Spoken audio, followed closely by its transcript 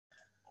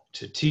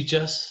to teach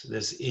us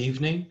this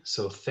evening.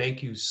 So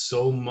thank you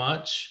so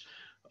much,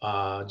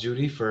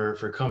 Judy,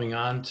 for coming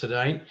on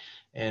tonight.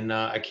 And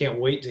I can't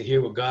wait to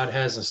hear what God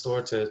has in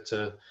store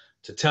to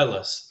tell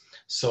us.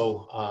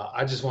 So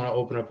I just want to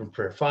open up in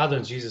prayer. Father,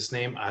 in Jesus'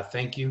 name, I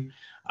thank you.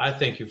 I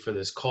thank you for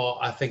this call.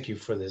 I thank you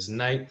for this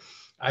night.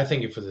 I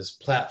thank you for this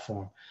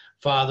platform.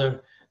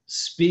 Father,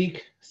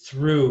 speak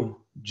through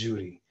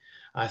Judy.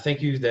 I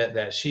thank you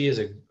that she is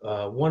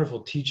a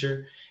wonderful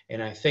teacher,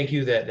 and I thank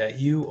you that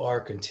you are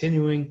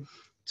continuing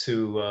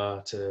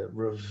to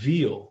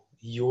reveal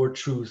your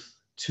truth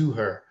to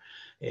her.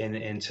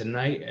 And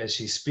tonight, as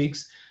she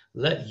speaks,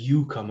 let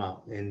you come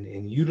out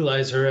and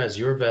utilize her as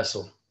your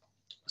vessel.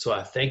 So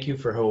I thank you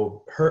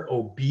for her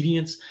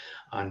obedience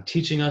on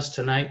teaching us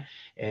tonight.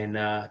 And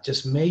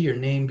just may your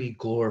name be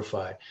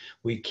glorified.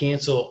 We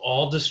cancel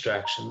all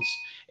distractions,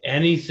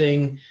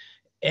 anything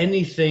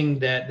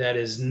that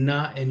is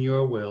not in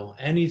your will,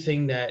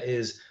 anything that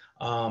is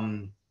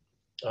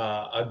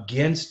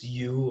against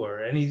you, or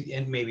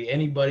and maybe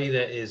anybody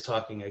that is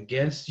talking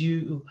against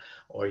you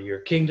or your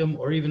kingdom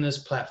or even this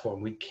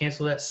platform. We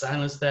cancel that,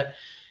 silence that,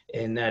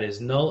 and that is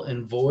null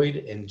and void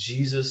in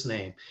Jesus'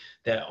 name,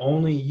 that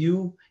only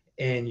you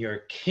and your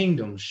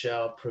kingdom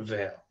shall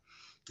prevail.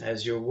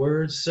 As your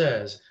word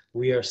says,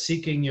 we are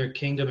seeking your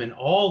kingdom, and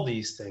all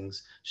these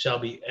things shall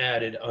be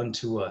added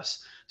unto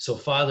us. So,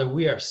 Father,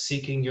 we are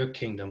seeking your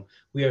kingdom.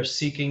 We are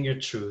seeking your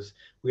truth.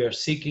 We are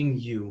seeking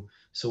you.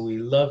 So we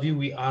love you,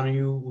 we honor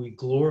you, we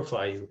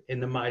glorify you in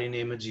the mighty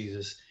name of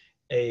Jesus.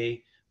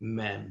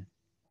 Amen.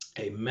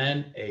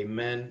 Amen,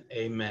 amen,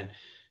 amen.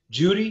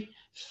 Judy,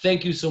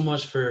 thank you so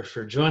much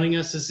for joining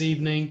us this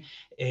evening,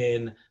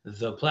 and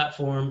the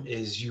platform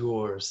is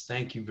yours.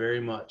 Thank you very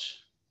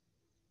much.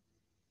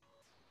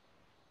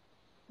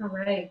 All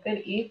right, good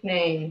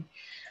evening.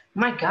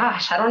 My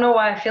gosh, I don't know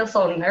why I feel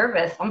so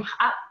nervous. I'm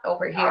hot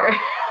over here.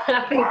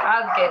 I think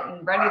God's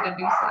getting ready to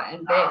do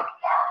something big.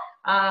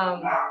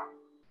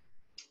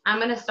 I'm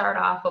going to start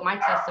off with my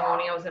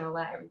testimony. I was going to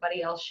let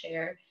everybody else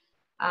share.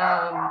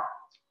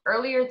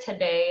 Earlier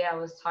today, I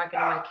was talking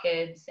to my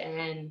kids,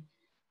 and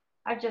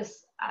I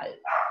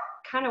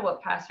kind of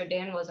what Pastor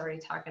Dan was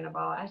already talking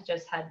about. I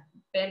just had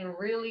been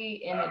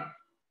really in a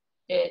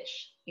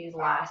ditch these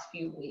last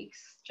few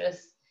weeks,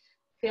 just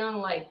feeling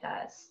like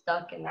that,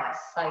 stuck in that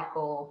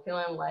cycle,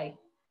 feeling like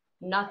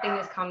nothing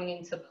is coming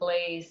into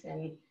place,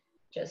 and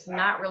just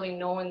not really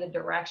knowing the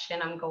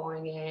direction I'm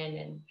going in,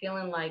 and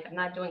feeling like I'm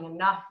not doing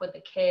enough with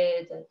the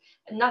kids, and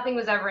nothing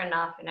was ever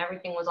enough, and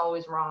everything was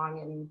always wrong.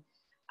 And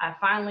I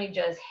finally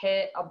just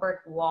hit a brick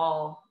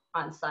wall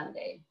on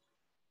Sunday.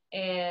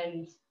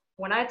 And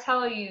when I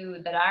tell you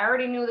that I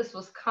already knew this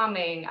was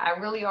coming, I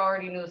really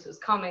already knew this was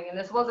coming. And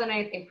this wasn't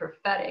anything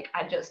prophetic.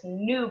 I just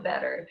knew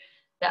better,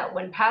 that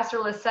when Pastor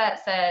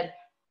Lisette said,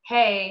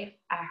 hey,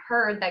 I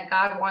heard that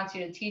God wants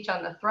you to teach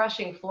on the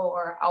threshing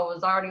floor, I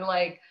was already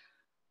like,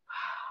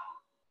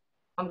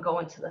 I'm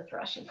going to the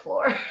threshing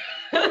floor.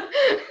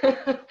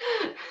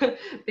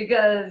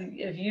 Because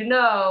if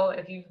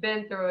you've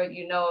been through it,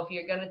 you know, if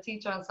you're going to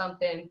teach on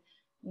something,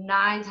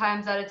 9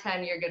 times out of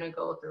 10, you're going to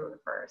go through it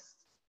first.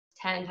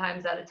 10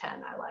 times out of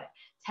 10,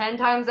 10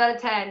 times out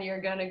of 10,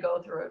 you're going to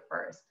go through it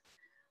first.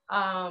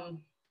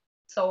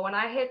 So when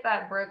I hit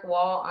that brick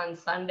wall on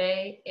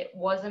Sunday, it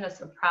wasn't a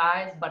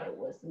surprise, but it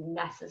was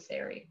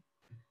necessary.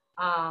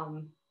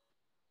 And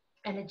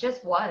it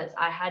just was.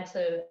 I had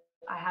to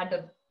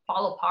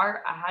fall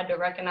apart. I had to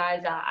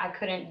recognize that I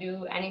couldn't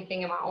do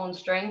anything in my own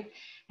strength.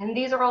 And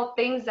these are all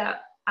things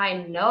that I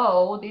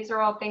know. These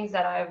are all things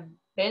that I've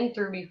been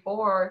through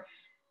before,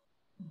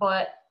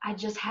 but I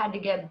just had to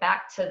get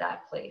back to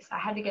that place. I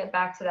had to get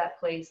back to that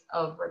place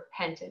of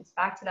repentance,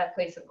 back to that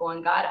place of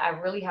going, God, I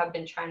really have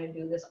been trying to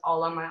do this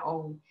all on my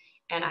own,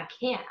 and I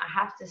can't. I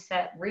have to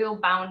set real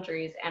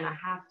boundaries, and I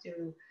have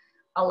to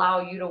allow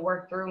you to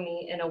work through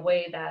me in a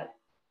way that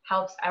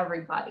helps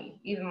everybody,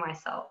 even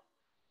myself.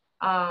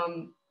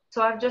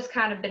 So I've just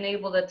kind of been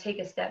able to take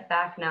a step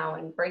back now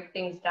and break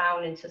things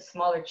down into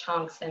smaller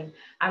chunks. And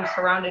I'm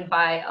surrounded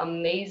by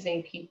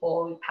amazing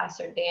people,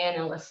 Pastor Dan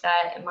and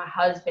Lisette and my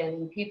husband,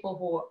 and people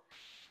who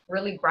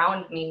really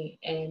ground me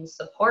and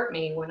support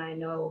me when I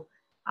know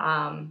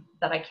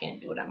that I can't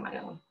do it on my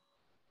own.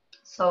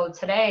 So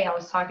today I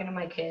was talking to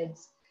my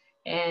kids,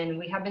 and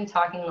we have been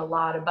talking a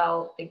lot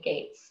about the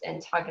gates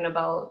and talking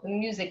about the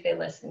music they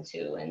listen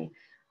to, and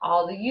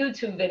all the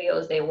YouTube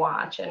videos they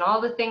watch, and all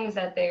the things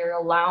that they're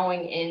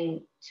allowing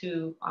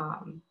into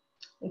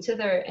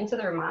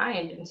their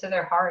mind, into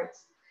their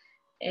hearts.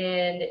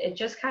 And it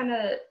just kind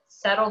of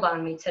settled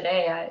on me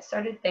today. I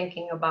started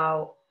thinking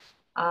about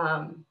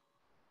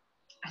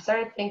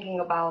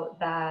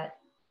that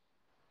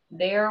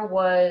there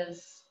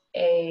was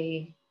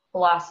a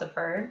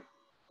philosopher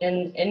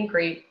in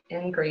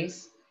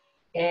Greece,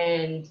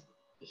 and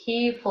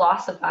he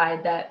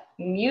philosophized that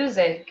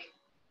music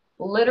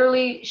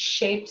literally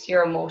shapes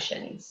your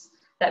emotions.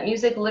 That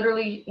music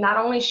literally not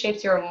only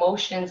shapes your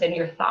emotions and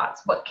your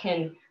thoughts, but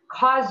can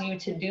cause you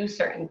to do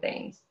certain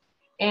things.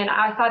 And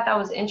I thought that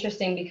was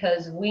interesting,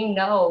 because we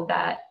know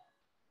that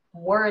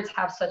words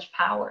have such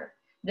power.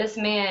 This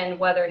man,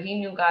 whether he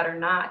knew God or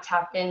not,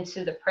 tapped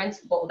into the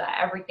principle that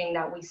everything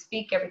that we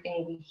speak,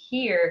 everything we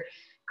hear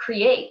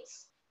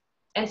creates.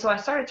 And so I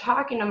started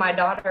talking to my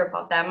daughter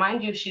about that.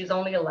 Mind you, she's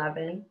only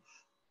 11.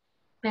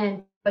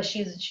 But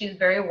she's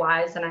very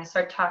wise, and I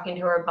started talking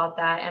to her about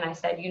that, and I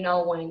said, you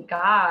know, when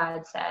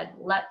God said,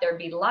 let there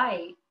be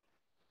light,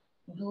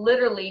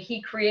 literally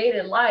he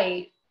created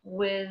light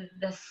with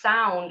the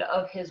sound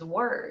of his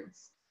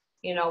words.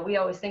 You know, we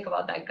always think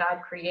about that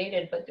God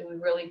created, but do we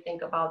really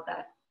think about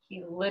that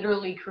he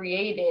literally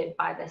created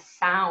by the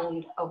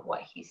sound of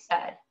what he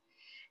said?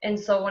 And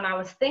so when I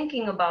was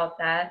thinking about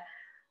that,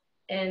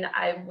 and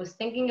I was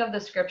thinking of the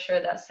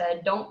scripture that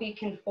said, don't be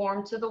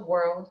conformed to the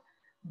world,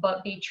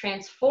 but be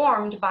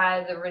transformed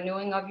by the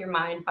renewing of your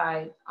mind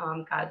by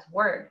God's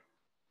word.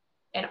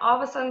 And all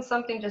of a sudden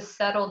something just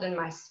settled in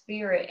my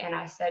spirit, and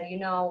I said, you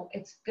know,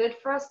 it's good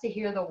for us to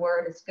hear the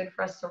word. It's good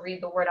for us to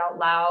read the word out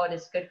loud.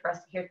 It's good for us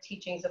to hear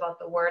teachings about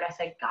the word. I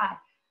said, God,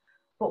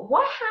 but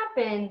what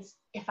happens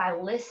if I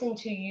listen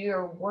to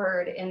your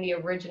word in the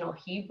original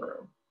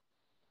Hebrew?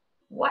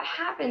 What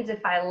happens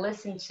if I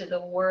listen to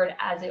the word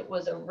as it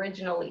was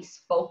originally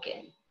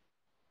spoken?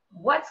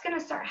 What's going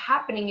to start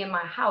happening in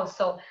my house?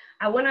 So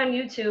I went on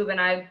YouTube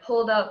and I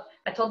told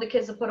the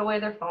kids to put away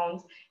their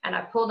phones, and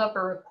I pulled up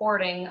a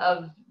recording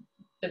of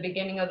the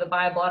beginning of the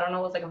Bible. I don't know,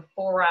 it was like a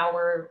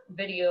 4-hour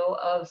video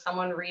of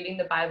someone reading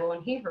the Bible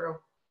in Hebrew.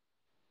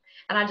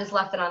 And I just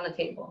left it on the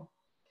table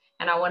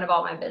and I went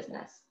about my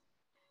business.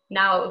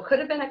 Now, it could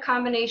have been a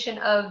combination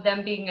of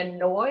them being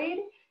annoyed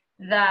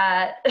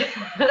that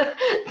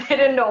they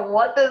didn't know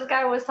what this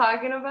guy was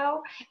talking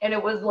about, and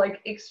it was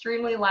like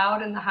extremely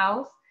loud in the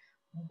house.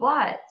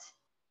 But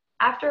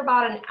after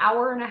about an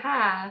hour and a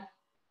half,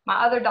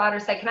 my other daughter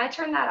said, can I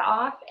turn that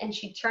off? And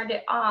she turned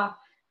it off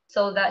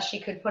so that she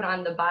could put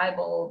on the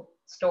Bible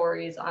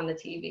stories on the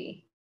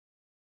TV.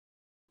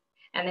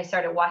 And they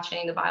started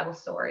watching the Bible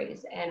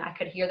stories, and I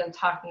could hear them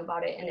talking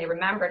about it, and they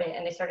remembered it,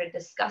 and they started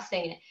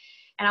discussing it.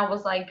 And I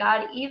was like,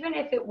 God, even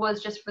if it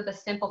was just for the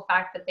simple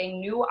fact that they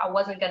knew I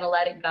wasn't going to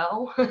let it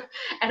go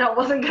and I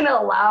wasn't going to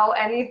allow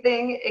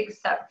anything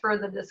except for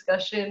the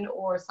discussion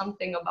or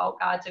something about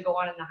God to go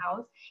on in the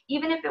house,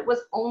 even if it was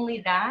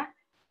only that,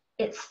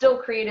 it still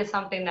created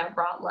something that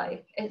brought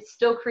life. It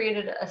still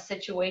created a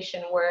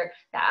situation where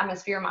the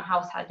atmosphere in my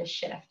house had to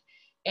shift.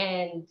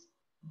 And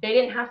they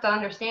didn't have to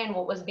understand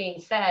what was being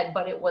said,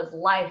 but it was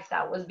life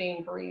that was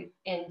being breathed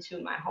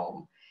into my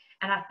home.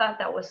 And I thought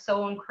that was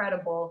so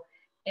incredible.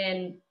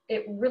 And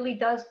it really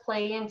does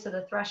play into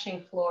the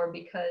threshing floor,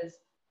 because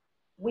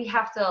we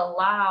have to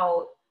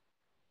allow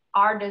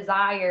our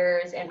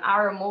desires and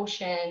our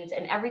emotions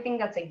and everything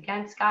that's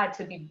against God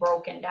to be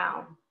broken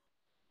down.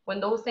 When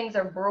those things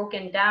are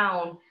broken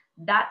down,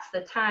 that's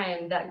the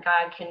time that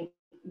God can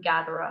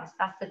gather us.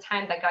 That's the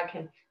time that God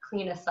can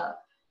clean us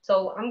up.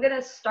 So I'm going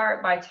to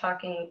start by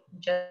talking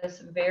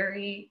just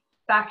very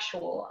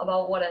factual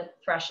about what a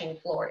threshing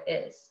floor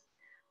is.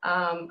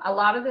 A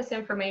lot of this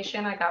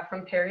information I got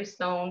from Perry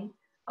Stone.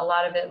 A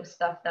lot of it was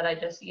stuff that I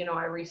just,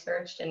 I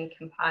researched and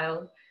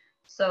compiled.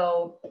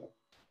 So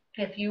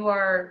if you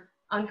are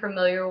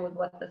unfamiliar with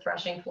what the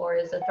threshing floor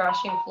is, the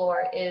threshing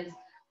floor is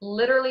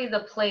literally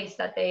the place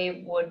that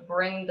they would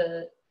bring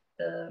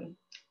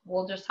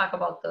we'll just talk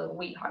about the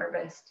wheat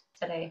harvest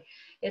today.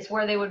 It's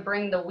where they would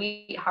bring the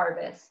wheat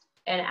harvest.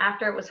 And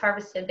after it was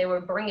harvested, they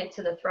would bring it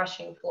to the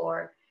threshing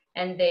floor,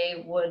 and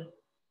they would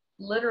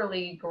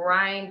literally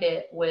grind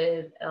it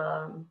with,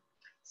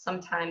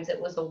 sometimes it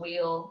was a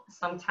wheel,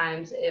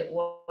 sometimes it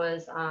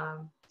was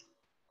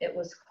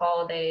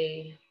called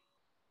a,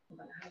 I'm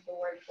gonna have the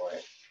word for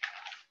it.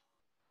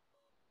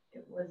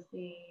 It was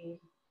the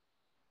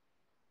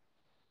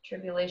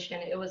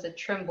tribulation, it was a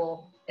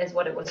trimble is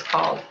what it was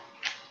called.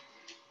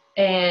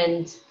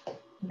 And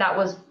that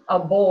was a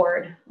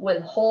board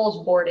with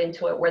holes bored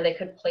into it where they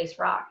could place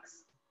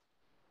rocks.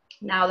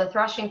 Now the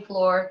threshing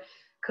floor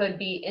could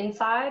be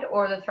inside,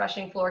 or the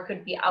threshing floor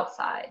could be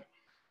outside.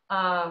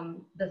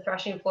 The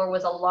threshing floor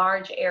was a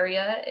large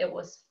area. It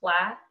was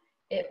flat.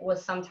 It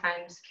was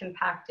sometimes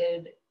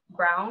compacted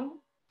ground.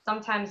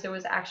 Sometimes there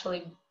was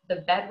actually the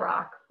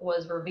bedrock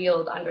was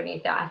revealed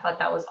underneath that. I thought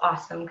that was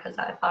awesome, because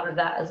I thought of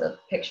that as a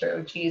picture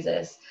of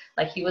Jesus.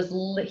 Like he's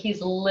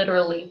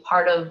literally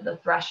part of the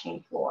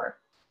threshing floor.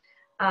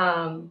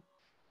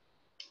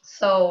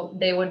 So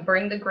they would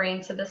bring the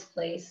grain to this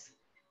place,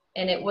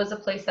 and it was a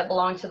place that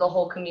belonged to the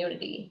whole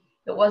community.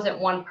 It wasn't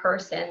one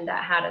person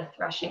that had a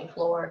threshing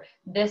floor.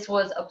 This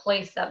was a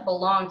place that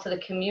belonged to the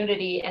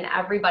community, and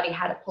everybody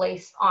had a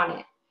place on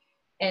it.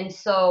 And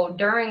so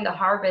during the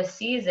harvest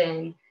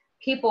season,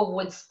 people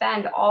would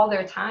spend all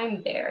their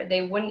time there.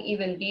 They wouldn't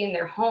even be in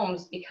their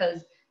homes,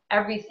 because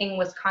everything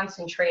was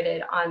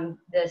concentrated on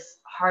this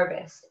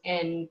harvest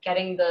and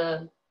getting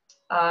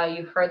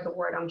you've heard the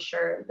word, I'm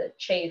sure, the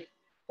chaff,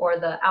 or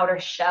the outer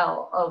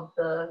shell of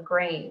the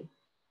grain,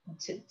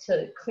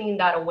 to clean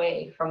that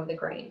away from the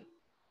grain.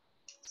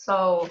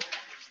 So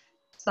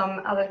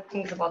some other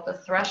things about the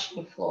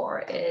threshing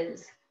floor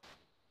is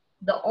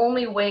the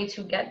only way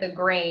to get the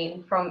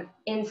grain from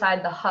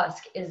inside the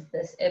husk is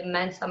this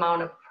immense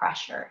amount of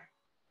pressure.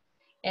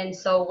 And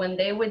so when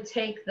they would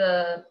take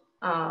the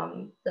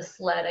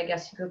sled, I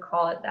guess you could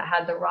call it, that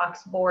had the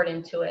rocks bored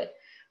into it,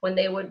 when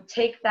they would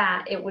take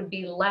that, it would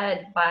be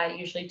led by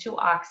usually 2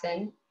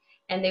 oxen,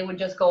 and they would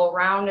just go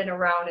around and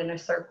around in a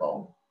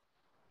circle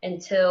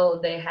until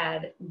they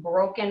had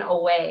broken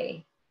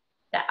away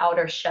the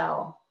outer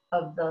shell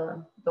of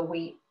the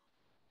wheat.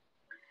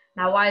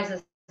 Now, why is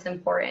this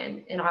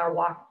important in our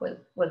walk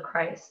with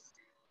Christ?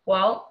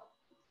 Well,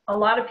 a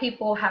lot of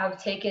people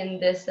have taken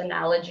this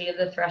analogy of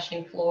the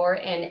threshing floor,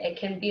 and it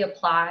can be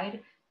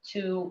applied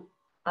to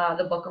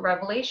the book of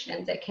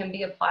Revelations. It can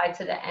be applied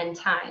to the end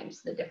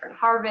times, the different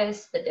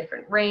harvests, the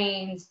different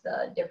rains,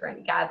 the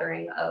different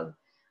gathering of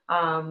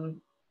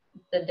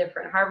the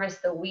different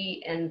harvests, the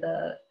wheat and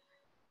the,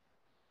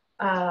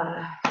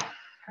 I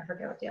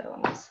forget what the other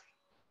one was.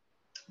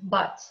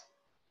 But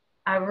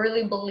I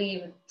really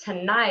believe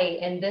tonight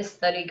in this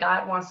study,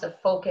 God wants to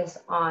focus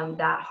on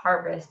that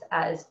harvest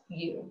as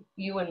you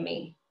and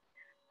me.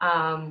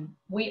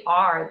 We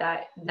are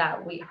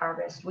that wheat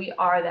harvest. We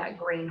are that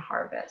grain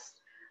harvest.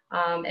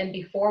 And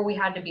before we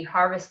had to be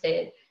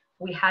harvested,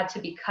 we had to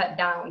be cut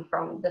down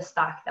from the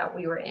stock that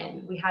we were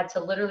in. We had to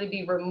literally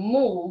be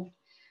removed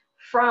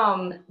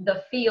from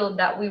the field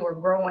that we were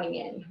growing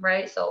in,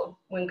 right? So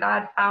when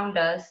God found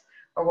us,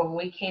 or when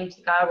we came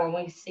to God, when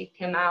we seeked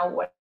him out,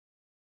 what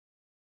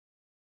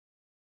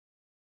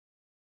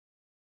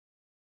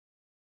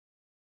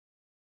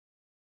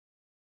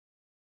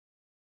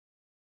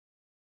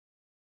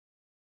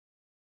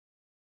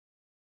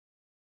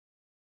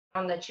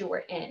that you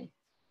were in.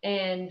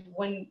 And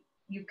when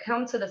you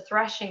come to the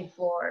threshing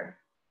floor,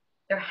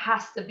 there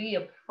has to be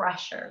a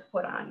pressure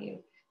put on you.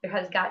 There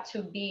has got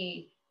to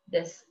be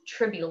this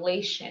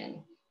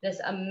tribulation,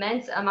 this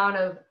immense amount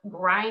of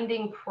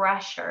grinding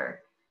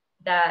pressure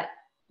that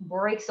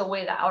breaks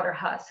away the outer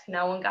husk.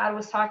 Now, when God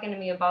was talking to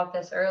me about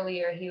this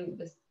earlier, he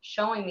was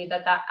showing me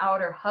that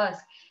outer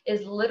husk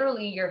is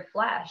literally your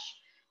flesh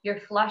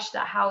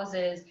that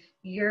houses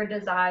your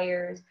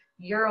desires,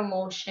 your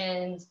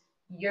emotions,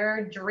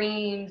 your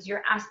dreams,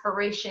 your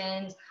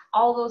aspirations,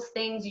 all those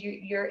things,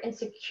 your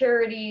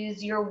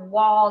insecurities, your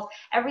walls,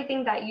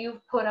 everything that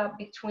you've put up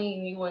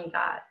between you and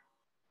God,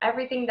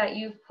 everything that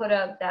you've put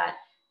up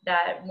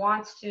that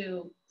wants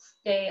to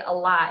stay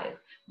alive.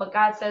 But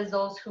God says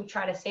those who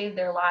try to save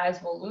their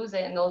lives will lose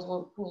it, and those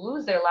who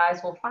lose their lives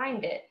will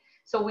find it.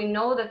 So we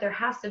know that there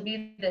has to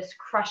be this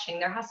crushing,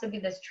 there has to be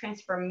this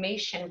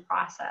transformation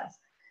process.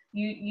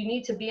 You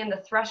need to be in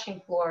the threshing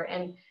floor.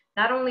 And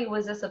not only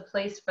was this a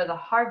place for the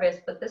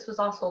harvest, but this was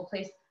also a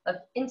place of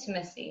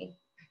intimacy.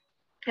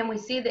 And we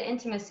see the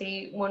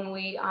intimacy when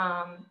we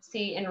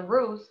see in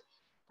Ruth,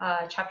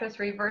 chapter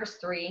 3, verse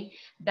 3,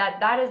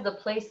 that is the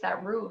place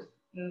that Ruth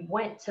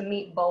went to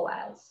meet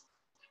Boaz.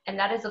 And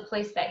that is a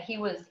place that he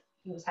was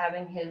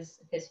having his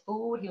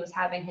food, he was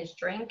having his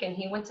drink, and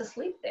he went to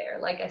sleep there.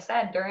 Like I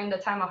said, during the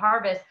time of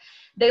harvest,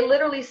 they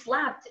literally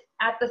slept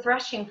at the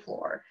threshing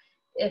floor.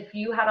 If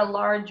you had a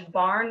large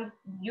barn,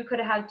 you could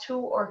have had 2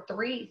 or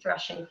 3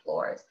 threshing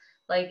floors.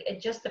 Like,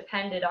 it just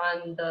depended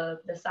on the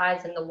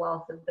size and the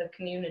wealth of the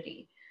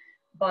community.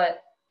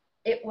 But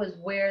it was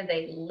where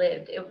they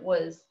lived. It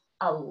was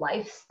a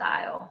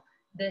lifestyle.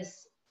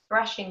 This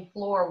threshing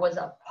floor was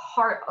a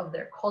part of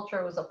their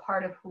culture. It was a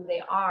part of who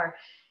they are.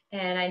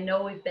 And I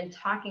know we've been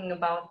talking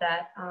about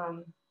that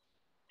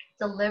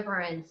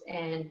deliverance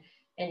and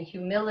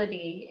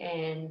humility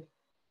and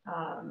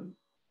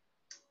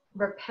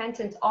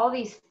repentance. All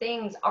these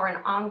things are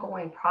an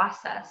ongoing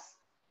process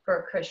for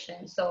a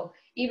Christian. So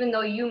even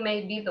though you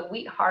may be the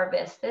wheat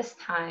harvest this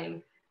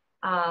time,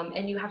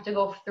 and you have to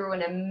go through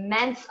an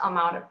immense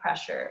amount of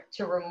pressure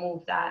to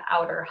remove that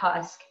outer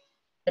husk,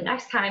 the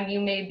next time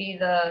you may be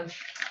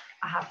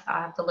I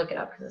have to look it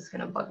up because it's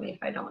going to bug me if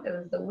I don't. It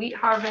was the wheat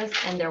harvest,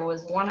 and there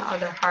was one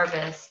other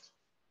harvest,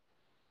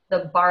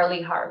 the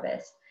barley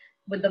harvest.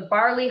 With the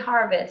barley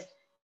harvest,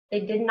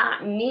 they did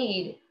not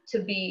need to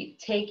be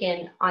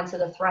taken onto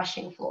the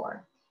threshing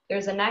floor.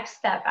 There's a next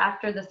step.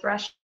 After the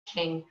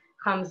threshing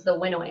comes the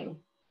winnowing.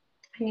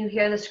 And you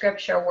hear the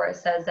scripture where it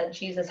says that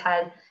Jesus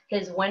had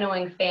his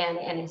winnowing fan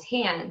in his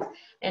hand.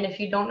 And if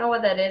you don't know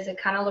what that is, it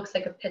kind of looks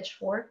like a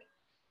pitchfork.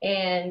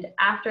 And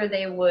after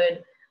they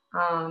would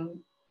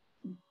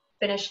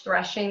finish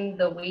threshing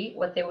the wheat,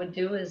 what they would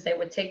do is they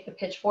would take the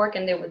pitchfork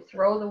and they would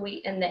throw the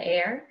wheat in the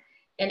air,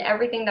 and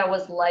everything that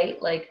was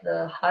light, like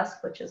the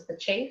husk, which is the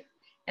chaff,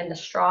 and the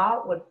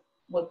straw would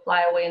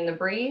fly away in the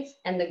breeze,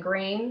 and the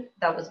grain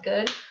that was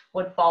good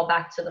would fall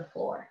back to the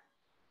floor.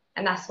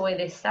 And that's the way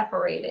they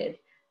separated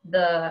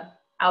the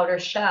outer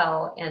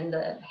shell and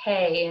the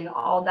hay and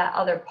all that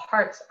other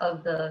parts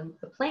of the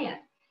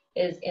plant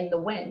is in the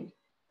wind,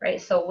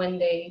 right? So when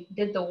they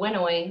did the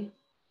winnowing,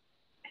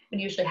 it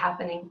would usually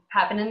happen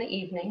in the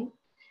evening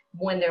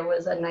when there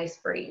was a nice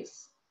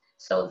breeze.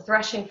 So the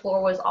threshing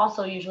floor was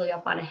also usually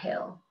up on a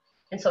hill.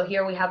 And so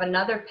here we have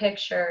another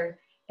picture,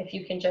 if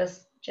you can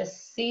just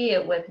see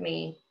it with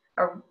me,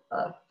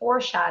 a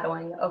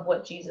foreshadowing of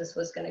what Jesus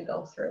was going to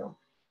go through.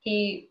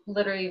 He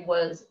literally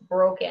was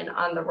broken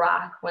on the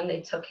rock when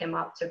they took him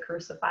up to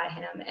crucify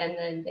him, and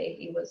then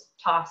he was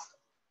tossed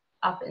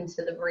up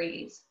into the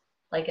breeze,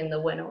 like in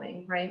the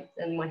winnowing, right?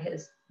 And when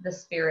the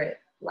spirit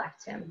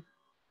left him.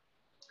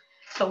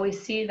 So we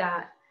see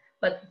that.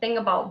 But the thing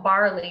about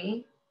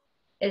barley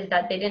is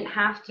that they didn't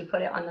have to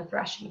put it on the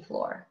threshing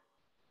floor.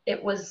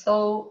 It was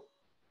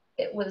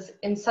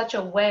in such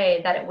a way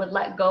that it would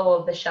let go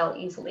of the shell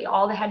easily.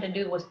 All they had to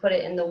do was put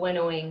it in the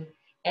winnowing,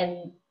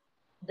 and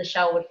the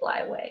shell would fly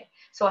away.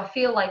 So I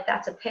feel like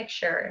that's a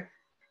picture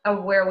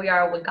of where we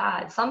are with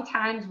God.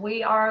 Sometimes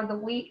we are the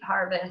wheat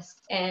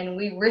harvest, and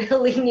we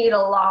really need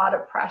a lot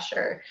of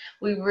pressure.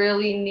 We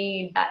really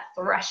need that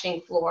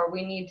threshing floor.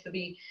 We need to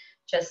be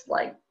just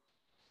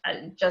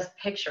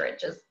picture it,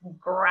 just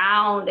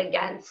ground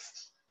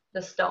against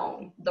the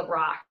stone, the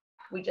rock.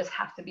 We just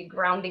have to be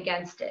ground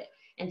against it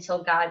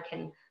until God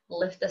can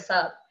lift us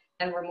up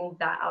and remove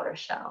that outer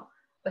shell.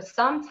 But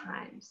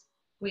sometimes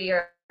we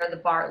are the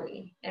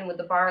barley, and with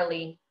the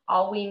barley,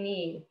 all we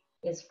need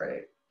is for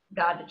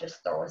God to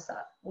just throw us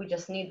up. We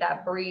just need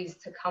that breeze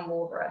to come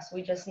over us.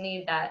 We just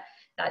need that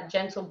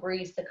gentle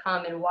breeze to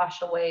come and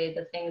wash away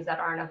the things that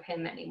aren't of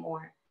him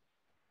anymore.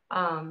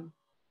 I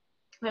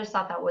just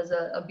thought that was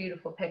a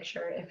beautiful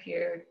picture. If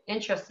you're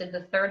interested,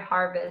 the third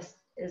harvest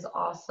is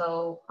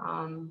also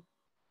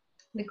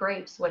the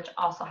grapes, which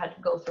also had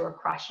to go through a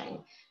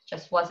crushing,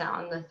 just wasn't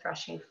on the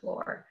threshing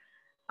floor.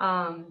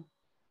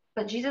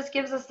 But Jesus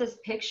gives us this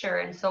picture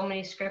in so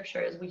many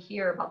scriptures. We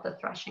hear about the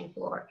threshing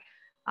floor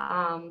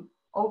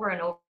over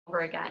and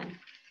over again.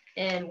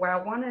 And where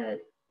I want to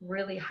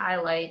really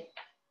highlight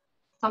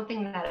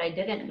something that I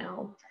didn't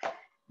know,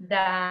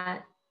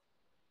 that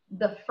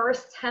the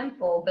first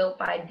temple built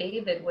by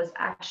David was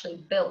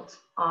actually built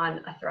on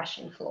a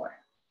threshing floor.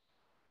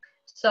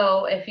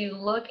 So if you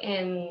look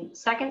in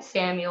 2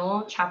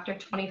 Samuel chapter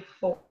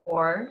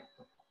 24,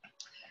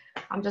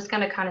 I'm just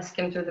going to kind of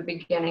skim through the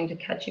beginning to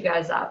catch you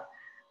guys up.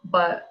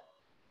 But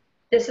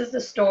this is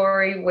the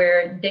story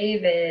where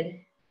David,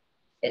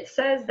 it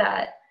says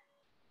that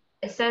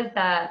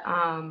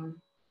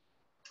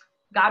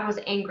God was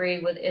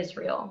angry with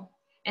Israel.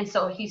 And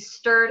so he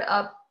stirred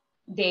up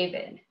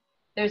David.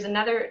 There's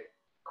another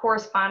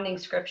corresponding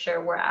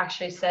scripture where it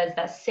actually says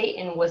that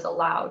Satan was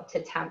allowed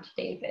to tempt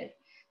David.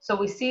 So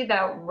we see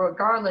that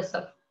regardless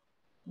of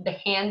the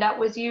hand that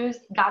was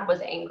used, God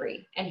was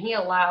angry, and he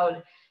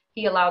allowed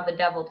the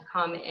devil to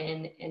come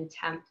in and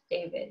tempt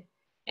David.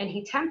 And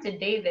he tempted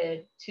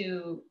David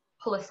to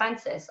pull a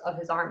census of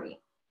his army.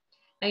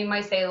 Now you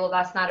might say, well,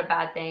 that's not a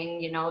bad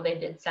thing. You know, they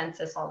did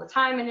census all the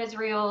time in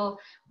Israel.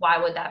 Why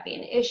would that be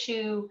an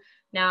issue?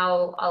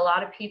 Now, a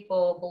lot of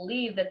people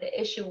believe that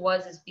the issue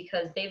is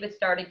because David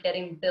started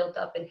getting built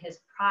up in his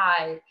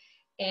pride,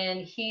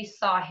 and he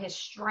saw his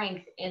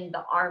strength in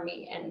the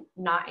army and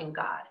not in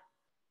God.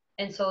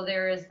 And so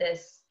there is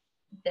this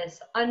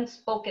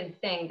unspoken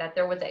thing that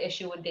there was an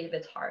issue with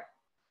David's heart,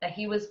 that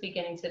he was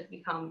beginning to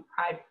become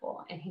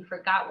prideful, and he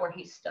forgot where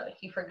he stood.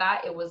 He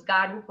forgot it was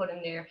God who put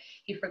him there.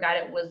 He forgot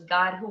it was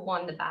God who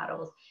won the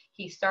battles.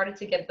 He started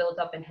to get built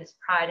up in his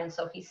pride, and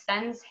so he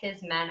sends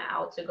his men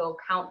out to go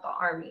count the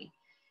army.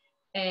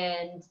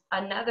 And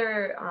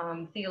another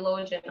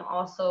theologian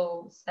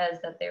also says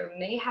that there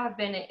may have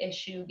been an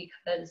issue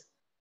because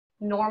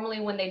normally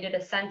when they did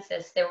a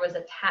census, there was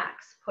a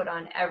tax put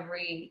on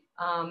every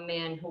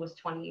man who was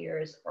 20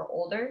 years or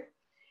older.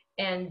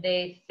 And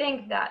they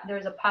think that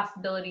there's a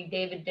possibility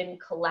David didn't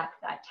collect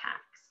that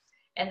tax.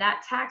 And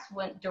that tax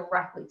went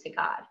directly to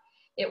God.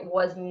 It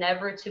was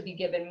never to be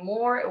given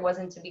more. It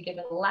wasn't to be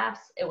given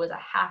less. It was a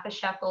half a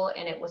shekel,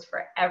 and it was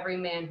for every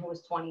man who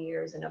was 20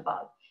 years and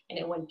above. And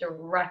it went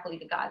directly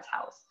to God's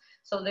house.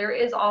 So there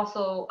is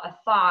also a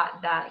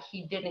thought that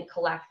he didn't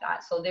collect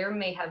that. So there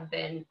may have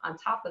been, on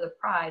top of the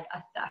pride,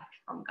 a theft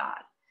from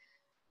God.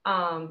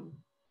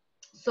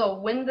 So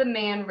when the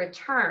man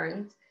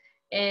returns,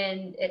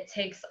 and it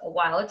takes a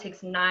while, it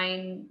takes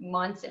 9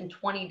 months and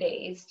 20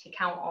 days to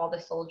count all the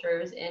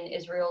soldiers in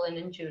Israel and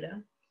in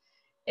Judah.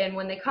 And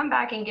when they come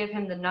back and give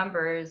him the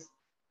numbers,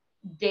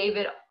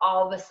 David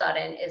all of a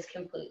sudden is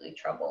completely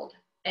troubled,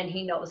 and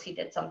he knows he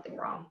did something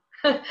wrong.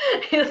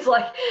 It's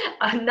like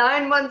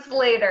 9 months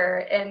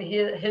later, and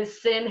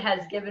his sin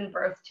has given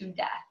birth to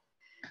death.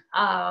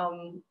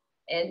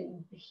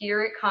 And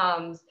here it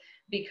comes,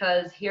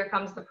 because here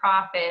comes the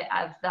prophet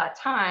at that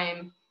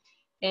time.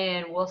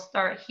 And we'll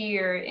start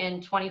here in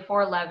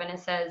 24:11. It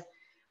says,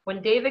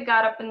 when David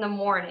got up in the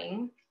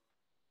morning,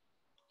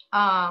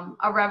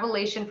 a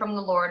revelation from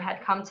the Lord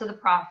had come to the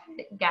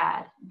prophet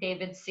Gad,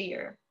 David's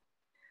seer.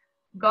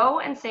 Go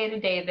and say to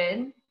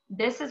David,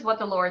 this is what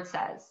the Lord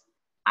says.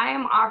 I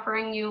am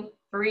offering you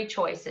 3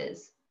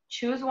 choices.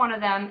 Choose one of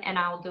them and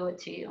I'll do it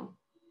to you.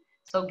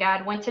 So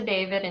Gad went to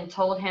David and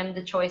told him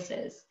the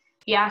choices.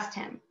 He asked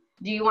him,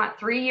 do you want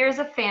 3 years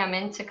of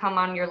famine to come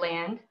on your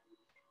land?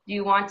 Do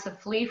you want to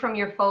flee from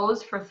your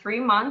foes for 3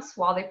 months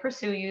while they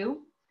pursue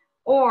you,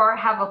 or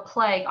have a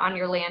plague on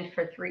your land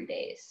for 3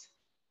 days?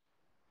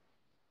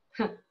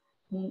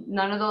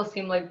 None of those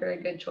seem like very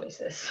good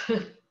choices.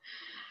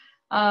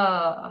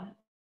 uh,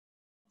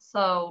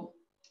 so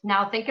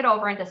now think it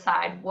over and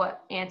decide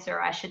what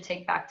answer I should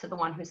take back to the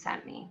one who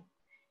sent me.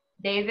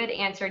 David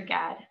answered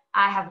Gad,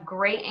 I have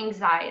great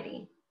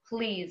anxiety.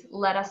 Please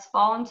let us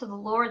fall into the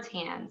Lord's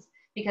hands,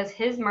 because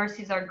his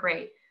mercies are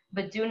great,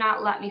 but do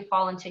not let me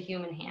fall into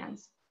human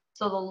hands.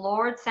 So the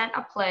Lord sent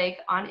a plague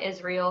on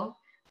Israel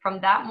from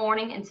that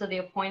morning until the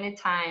appointed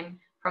time,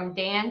 from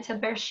Dan to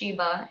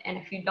Beersheba. And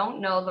if you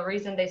don't know, the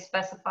reason they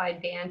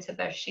specified Dan to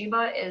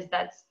Beersheba is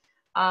that's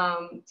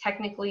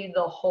technically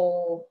the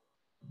whole,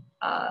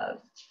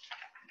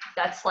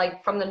 that's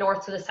like from the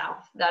north to the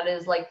south. That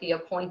is like the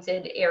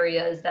appointed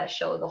areas that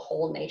show the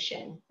whole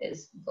nation,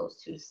 is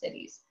those two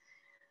cities.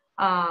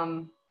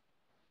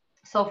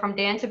 So from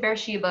Dan to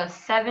Beersheba,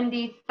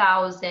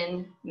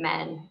 70,000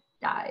 men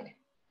died.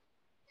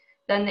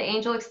 Then the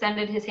angel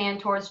extended his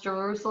hand towards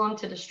Jerusalem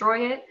to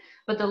destroy it,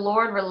 but the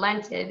Lord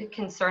relented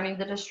concerning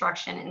the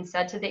destruction and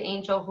said to the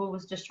angel who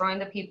was destroying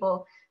the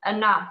people,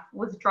 enough,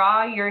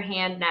 withdraw your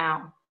hand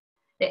now.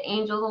 The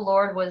angel of the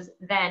Lord was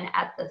then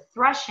at the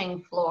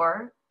threshing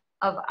floor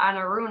of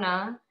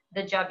Araunah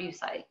the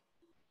Jebusite.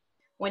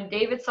 When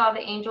David saw the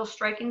angel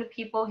striking the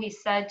people, he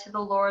said to the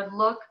Lord,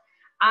 look,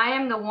 I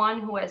am the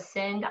one who has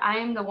sinned. I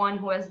am the one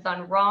who has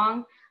done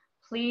wrong.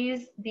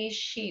 Please, these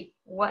sheep,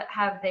 what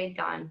have they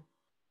done?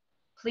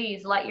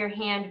 Please let your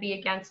hand be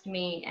against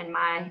me and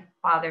my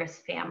father's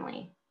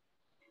family.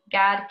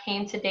 Gad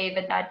came to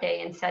David that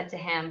day and said to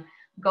him,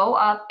 go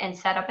up and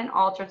set up an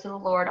altar to the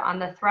Lord on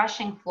the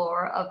threshing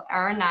floor of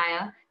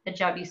Araunah the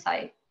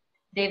Jebusite.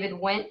 David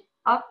went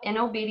up in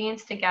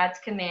obedience to Gad's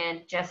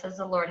command, just as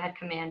the Lord had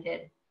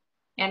commanded.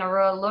 And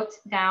Araunah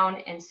looked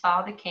down and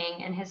saw the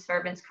king and his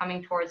servants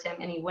coming towards him,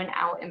 and he went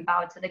out and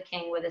bowed to the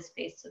king with his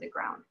face to the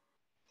ground.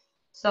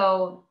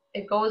 So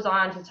it goes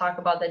on to talk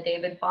about that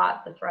David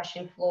bought the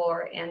threshing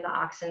floor and the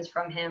oxen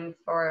from him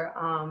for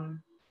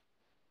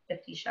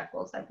 50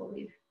 shekels, I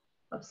believe,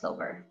 of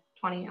silver,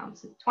 20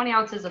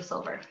 ounces of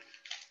silver.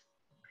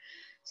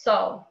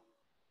 So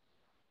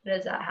what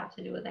does that have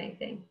to do with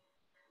anything?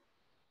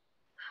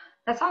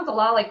 That sounds a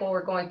lot like what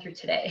we're going through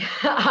today,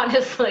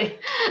 honestly.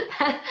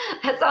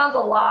 That sounds a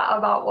lot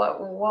about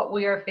what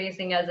we are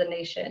facing as a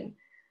nation.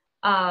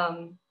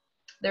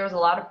 There was a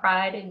lot of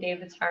pride in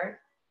David's heart.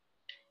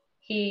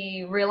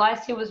 He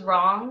realized he was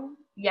wrong,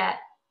 yet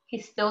he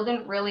still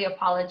didn't really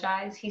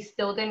apologize. He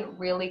still didn't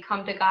really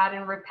come to God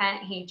and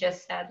repent. He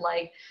just said,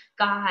 like,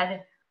 God,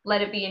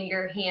 let it be in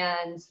your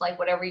hands, like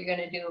whatever you're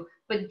going to do,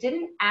 but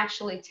didn't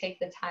actually take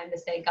the time to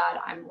say, God,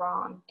 I'm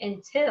wrong,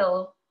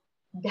 until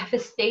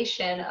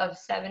devastation of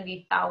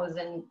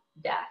 70,000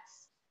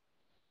 deaths.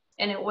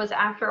 And it was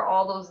after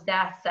all those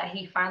deaths that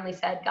he finally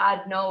said,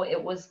 God, no,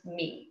 it was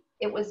me.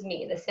 It was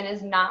me. The sin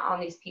is not on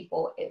these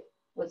people. It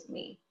was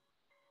me.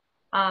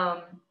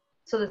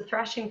 So the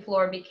threshing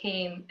floor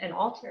became an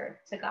altar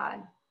to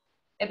God.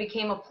 It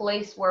became a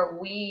place where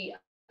we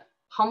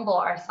humble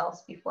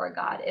ourselves before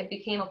God. It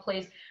became a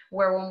place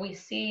where when we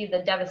see the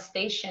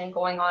devastation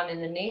going on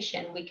in the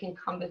nation, we can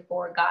come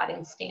before God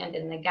and stand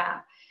in the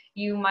gap.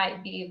 You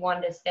might be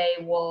one to say,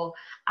 well,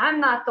 I'm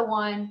not the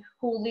one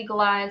who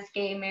legalized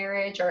gay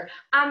marriage, or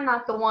I'm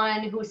not the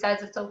one who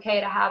says it's okay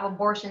to have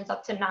abortions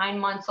up to 9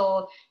 months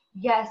old.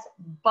 Yes,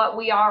 but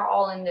we are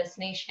all in this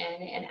nation.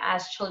 And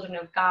as children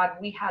of God,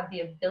 we have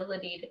the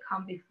ability to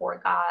come before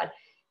God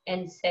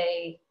and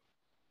say,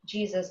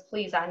 Jesus,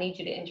 please, I need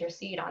you to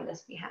intercede on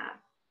this behalf.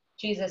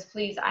 Jesus,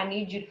 please, I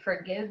need you to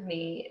forgive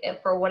me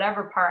for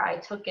whatever part I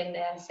took in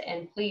this.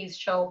 And please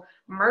show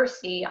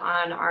mercy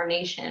on our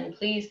nation.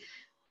 Please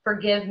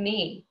forgive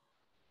me.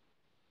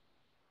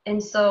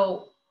 And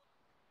so,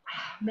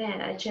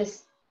 man,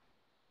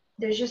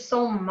 there's just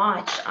so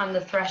much on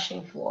the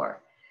threshing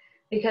floor.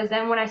 Because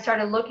then when I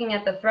started looking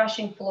at the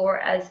threshing floor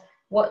as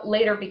what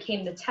later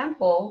became the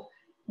temple,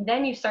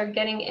 then you start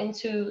getting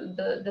into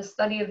the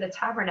study of the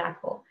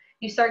tabernacle.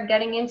 You start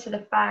getting into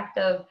the fact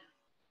of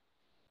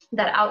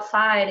that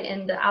outside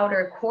in the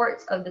outer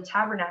courts of the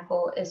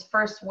tabernacle is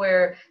first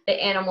where the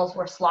animals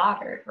were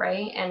slaughtered,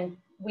 right? And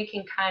we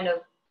can kind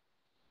of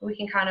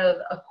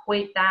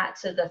equate that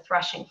to the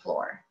threshing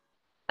floor,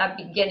 that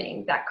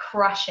beginning, that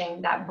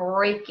crushing, that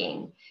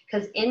breaking,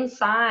 because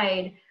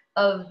inside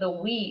of the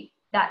wheat,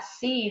 that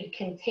seed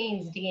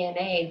contains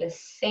DNA the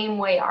same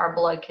way our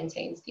blood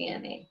contains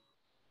DNA.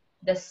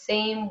 The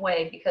same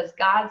way, because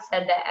God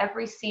said that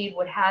every seed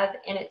would have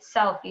in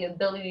itself the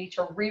ability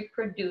to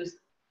reproduce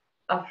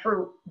a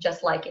fruit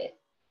just like it.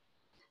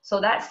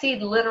 So that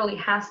seed literally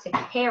has to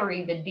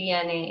carry the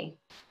DNA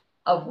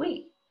of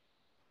wheat.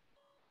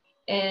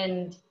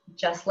 And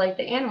just like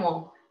the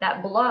animal,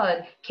 that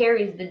blood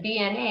carries the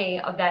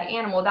DNA of that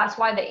animal. That's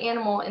why the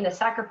animal in the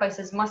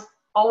sacrifices must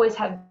always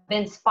have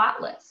been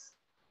spotless,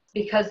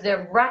 because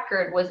their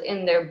record was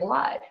in their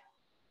blood,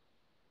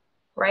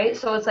 right?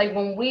 So it's like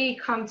when we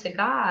come to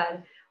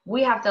God,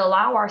 we have to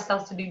allow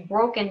ourselves to be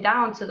broken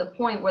down to the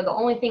point where the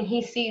only thing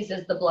he sees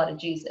is the blood of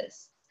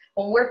Jesus.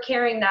 When we're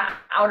carrying that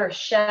outer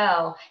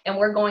shell and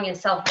we're going in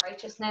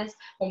self-righteousness,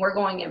 when we're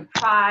going in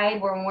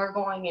pride, when we're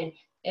going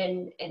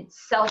in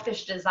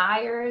selfish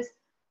desires,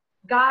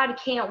 God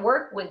can't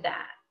work with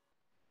that.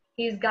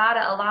 He's got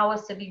to allow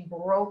us to be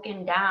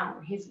broken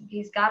down.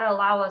 He's got to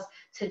allow us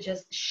to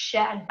just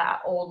shed that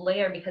old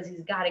layer, because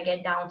he's got to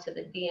get down to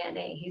the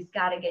DNA. He's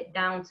got to get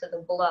down to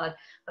the blood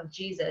of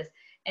Jesus.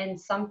 And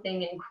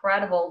something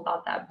incredible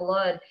about that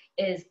blood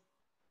is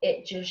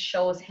it just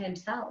shows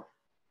himself.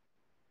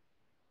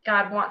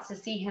 God wants to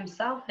see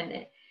himself in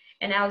it.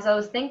 And as I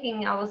was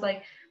thinking, I was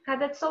like, God,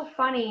 that's so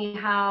funny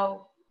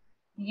how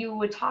you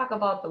would talk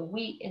about the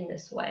wheat in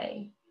this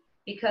way,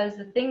 because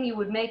the thing you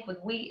would make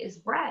with wheat is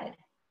bread.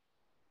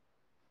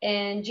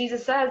 And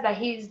Jesus says that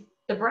he's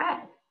the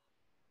bread.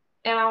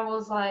 And I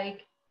was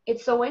like,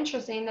 it's so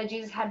interesting that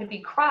Jesus had to be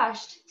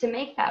crushed to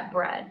make that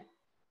bread.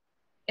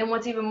 And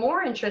what's even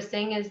more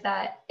interesting is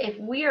that if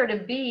we are to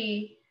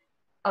be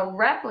a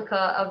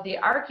replica of the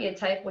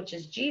archetype, which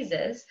is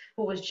Jesus,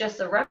 who was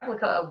just a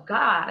replica of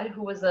God,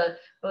 who was a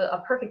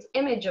perfect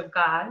image of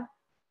God,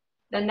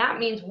 then that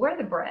means we're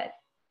the bread.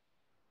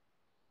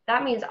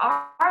 That means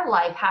our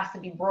life has to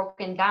be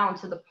broken down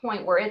to the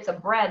point where it's a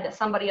bread that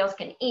somebody else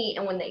can eat.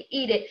 And when they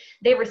eat it,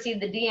 they receive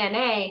the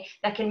DNA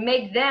that can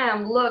make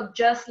them look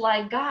just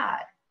like God.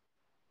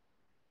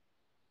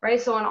 Right?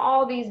 So in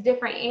all these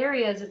different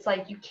areas, it's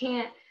like you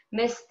can't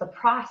miss the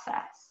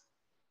process.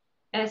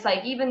 And it's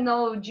like, even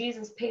though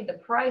Jesus paid the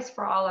price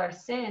for all our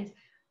sins,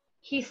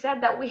 he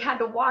said that we had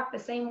to walk the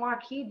same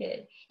walk he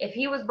did. If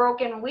he was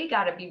broken, we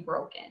got to be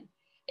broken.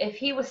 If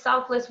he was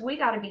selfless, we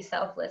got to be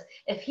selfless.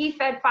 If he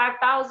fed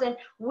 5,000,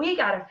 we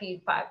got to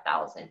feed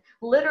 5,000.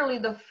 Literally,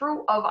 the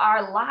fruit of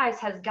our lives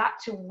has got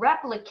to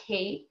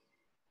replicate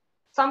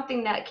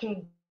something that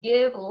can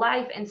give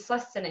life and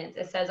sustenance.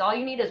 It says all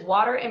you need is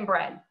water and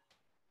bread.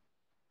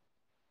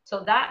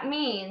 So that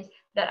means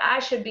that I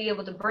should be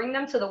able to bring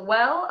them to the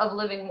well of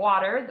living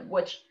water,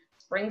 which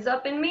springs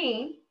up in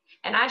me,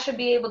 and I should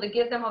be able to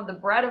give them of the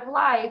bread of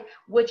life,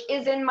 which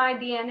is in my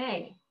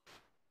DNA.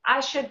 I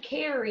should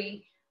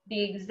carry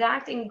the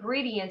exact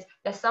ingredients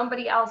that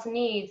somebody else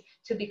needs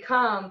to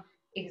become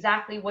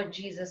exactly what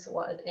Jesus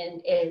was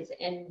and is,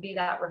 and be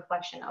that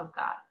reflection of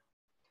God.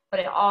 But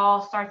it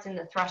all starts in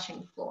the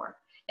threshing floor.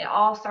 It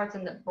all starts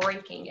in the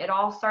breaking. It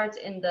all starts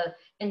in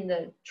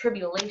the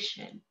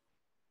tribulation.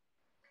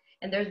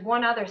 And there's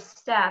one other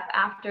step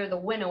after the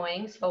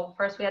winnowing. So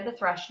first we had the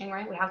threshing,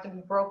 right? We have to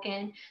be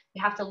broken.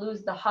 We have to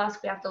lose the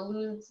husk. We have to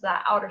lose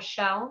that outer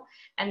shell.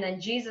 And then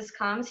Jesus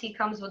comes. He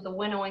comes with the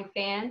winnowing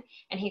fan,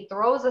 and he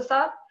throws us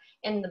up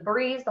in the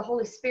breeze. The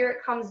Holy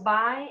Spirit comes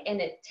by,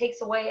 and it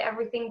takes away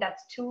everything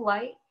that's too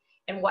light.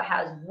 And what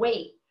has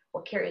weight,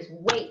 what carries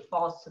weight,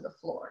 falls to the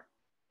floor.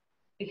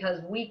 Because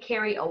we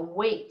carry a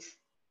weight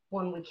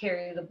when we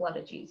carry the blood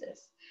of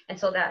Jesus. And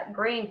so that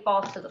grain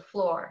falls to the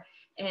floor.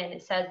 And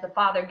it says the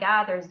Father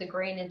gathers the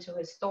grain into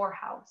his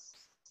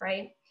storehouse,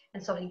 right?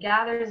 And so he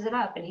gathers it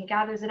up and he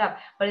gathers it up,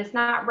 but it's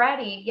not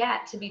ready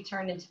yet to be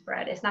turned into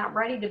bread. It's not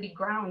ready to be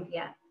ground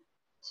yet.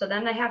 So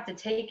then they have to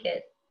take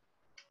it,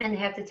 and they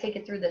have to take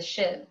it through the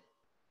sieve.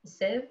 The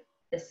sieve?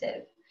 The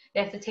sieve.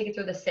 They have to take it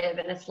through the sieve.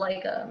 And it's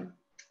like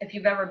if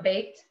you've ever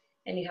baked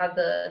and you have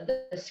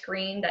the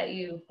screen that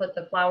you put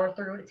the flour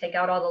through to take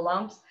out all the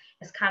lumps,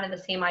 it's kind of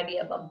the same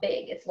idea, but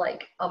big. It's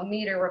like a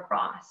meter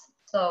across.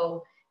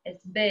 So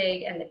it's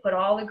big, and they put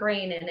all the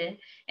grain in it,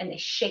 and they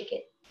shake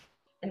it.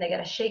 And they got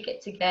to shake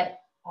it to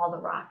get all the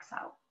rocks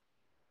out.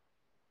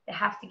 They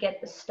have to get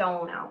the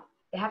stone out.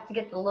 They have to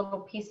get the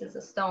little pieces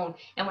of stone.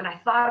 And when I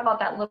thought about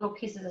that little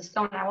pieces of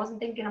stone, I wasn't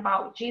thinking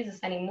about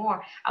Jesus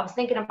anymore. I was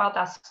thinking about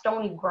that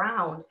stony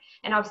ground.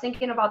 And I was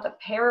thinking about the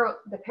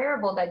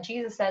parable that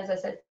Jesus says,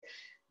 that says,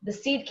 the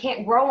seed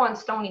can't grow on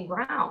stony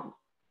ground.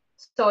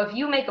 So if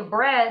you make a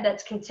bread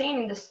that's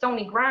containing the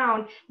stony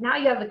ground, now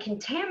you have a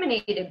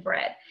contaminated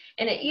bread.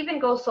 And it even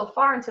goes so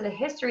far into the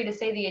history to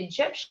say the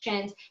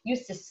Egyptians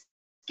used to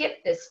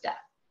skip this step.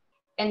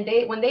 And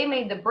when they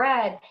made the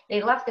bread,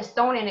 they left the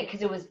stone in it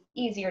because it was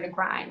easier to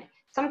grind.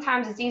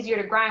 Sometimes it's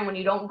easier to grind when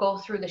you don't go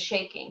through the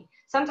shaking.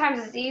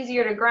 Sometimes it's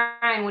easier to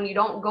grind when you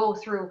don't go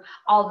through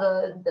all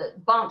the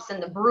bumps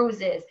and the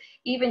bruises.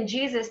 Even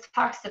Jesus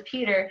talks to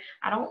Peter.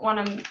 I don't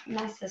want to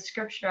mess the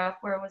scripture up.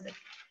 Where was it?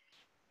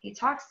 He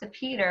talks to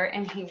Peter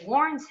and he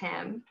warns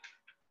him.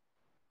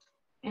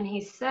 And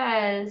he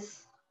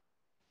says,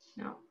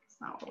 no, it's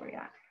not where we're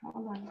at.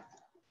 Hold on.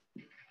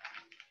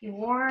 He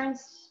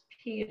warns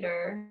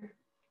Peter.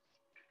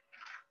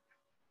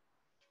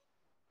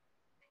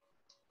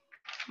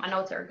 My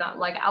notes are gone,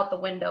 like out the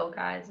window,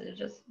 guys.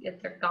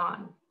 They're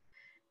gone.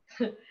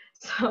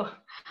 So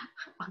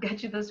I'll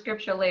get you the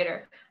scripture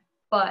later.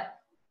 But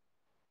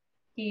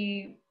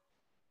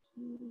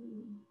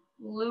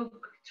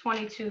Luke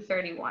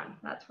 22:31,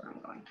 that's where I'm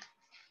going.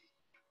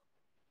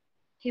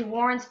 He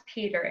warns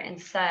Peter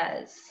and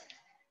says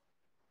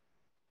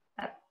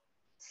that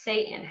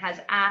Satan has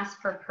asked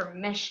for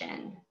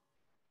permission.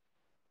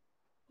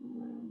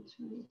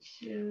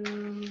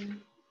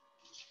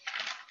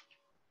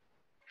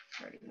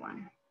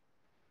 22:31.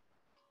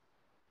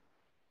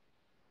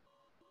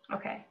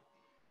 Okay.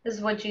 This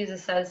is what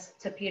Jesus says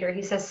to Peter.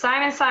 He says,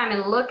 Simon,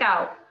 Simon, look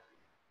out.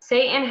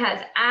 Satan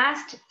has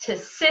asked to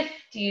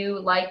sift you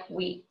like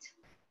wheat.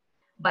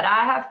 But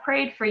I have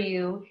prayed for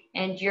you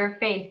and your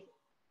faith,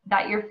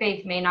 that your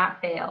faith may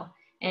not fail.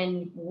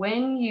 And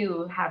when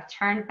you have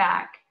turned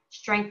back,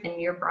 strengthen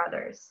your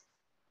brothers.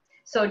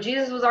 So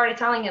Jesus was already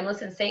telling him,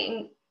 listen,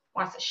 Satan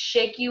wants to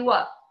shake you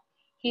up.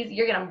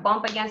 You're going to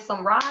bump against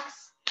some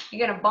rocks.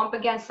 You're going to bump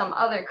against some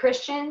other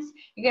Christians.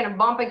 You're going to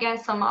bump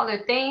against some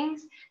other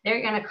things.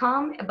 They're going to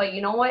come, but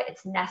you know what?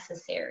 It's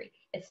necessary.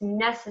 It's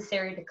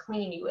necessary to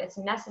clean you. It's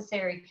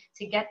necessary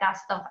to get that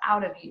stuff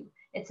out of you.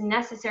 It's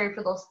necessary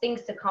for those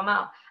things to come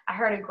out. I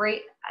heard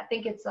I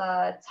think it's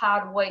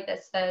Todd White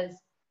that says,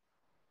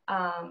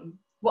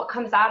 what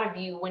comes out of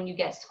you when you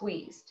get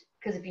squeezed?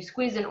 Because if you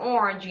squeeze an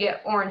orange, you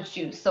get orange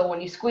juice. So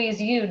when you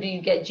squeeze you, do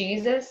you get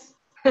Jesus?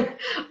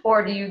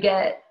 Or do you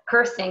get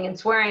cursing and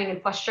swearing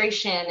and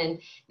frustration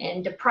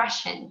and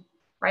depression,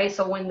 right?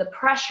 So when the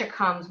pressure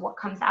comes, what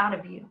comes out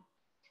of you?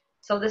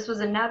 So this was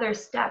another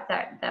step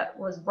that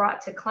was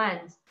brought to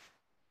cleanse.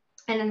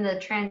 And in the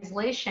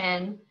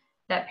translation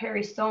that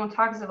Perry Stone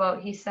talks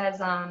about, he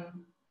says,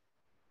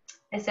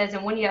 it says,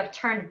 and when you have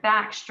turned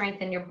back,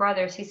 strengthen your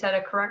brothers. He said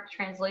a correct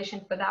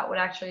translation for that would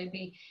actually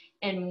be,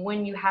 and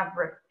when you have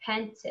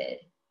repented,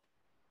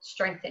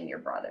 strengthen your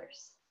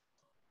brothers.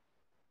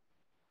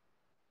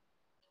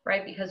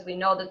 Right? Because we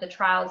know that the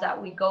trials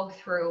that we go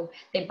through,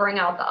 they bring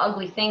out the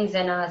ugly things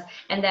in us,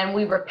 and then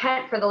we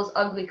repent for those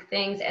ugly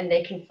things and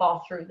they can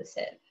fall through the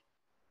sieve.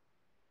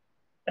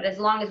 But as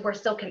long as we're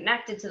still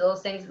connected to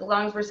those things, as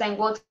long as we're saying,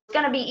 well, it's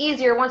going to be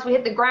easier once we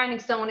hit the grinding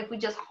stone if we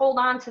just hold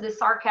on to this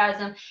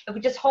sarcasm, if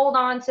we just hold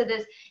on to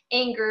this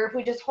anger, if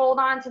we just hold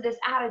on to this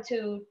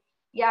attitude.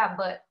 Yeah,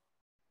 but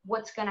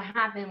what's going to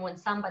happen when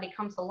somebody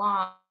comes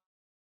along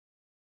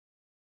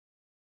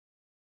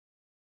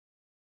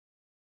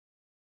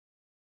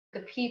the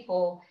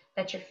people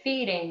that you're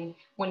feeding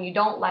when you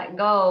don't let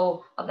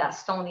go of that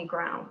stony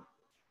ground?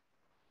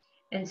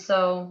 And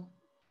so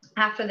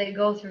after they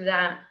go through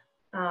that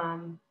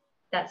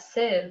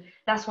sieve,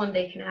 that's when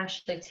they can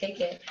actually take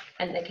it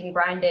and they can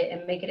grind it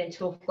and make it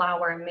into a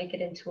flour and make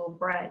it into a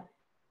bread.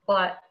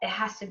 But it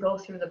has to go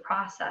through the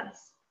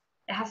process.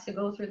 It has to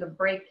go through the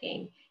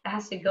breaking. It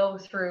has to go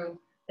through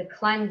the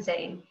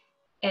cleansing.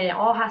 And it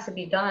all has to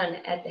be done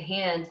at the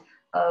hands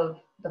of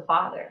the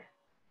Father.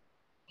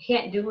 You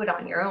can't do it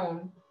on your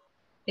own,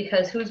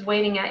 because who's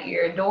waiting at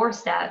your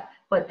doorstep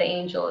but the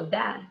angel of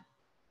death?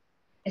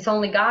 It's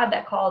only God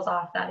that calls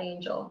off that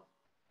angel.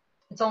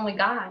 It's only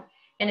God.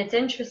 And it's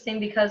interesting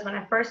because when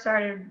I first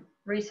started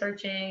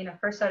researching, I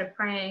first started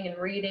praying and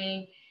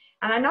reading,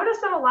 and I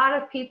noticed that a lot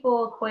of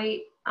people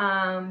equate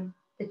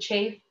the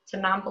chaff to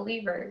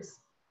non-believers.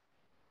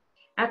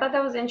 I thought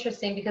that was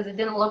interesting because it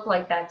didn't look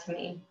like that to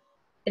me.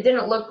 It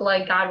didn't look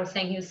like God was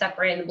saying he was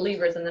separating the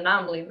believers and the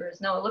non-believers.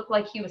 No, it looked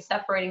like he was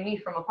separating me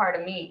from a part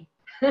of me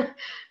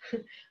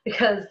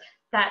because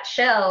that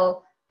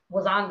shell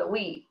was on the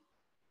wheat.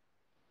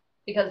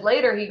 Because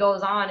later he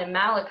goes on in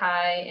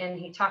Malachi and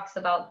he talks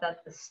about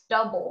that the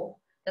stubble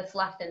that's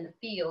left in the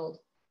field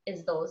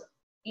is those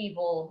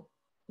evil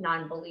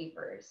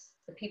non-believers,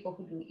 the people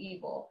who do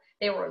evil.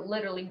 They were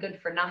literally good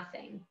for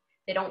nothing.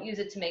 They don't use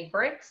it to make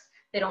bricks.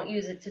 They don't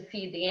use it to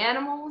feed the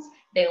animals.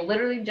 They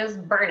literally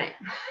just burn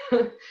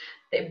it.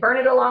 They burn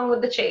it along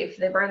with the chaff.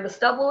 They burn the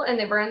stubble and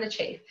they burn the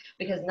chaff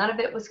because none of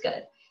it was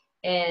good.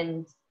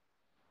 And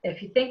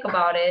if you think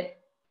about it,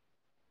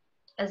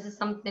 this is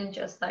something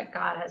just that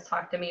God has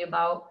talked to me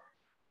about.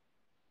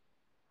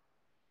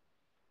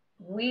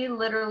 We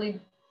literally,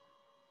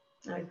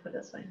 let me put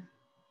it this way.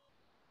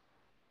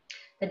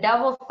 The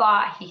devil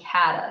thought he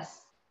had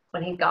us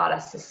when he got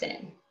us to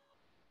sin,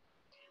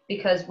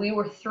 because we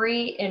were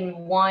three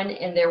in one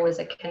and there was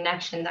a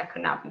connection that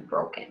could not be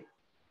broken,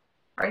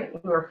 right?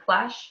 We were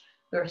flesh,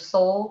 we were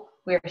soul,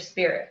 we were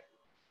spirit.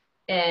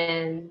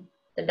 And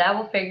the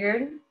devil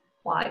figured,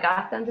 well, I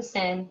got them to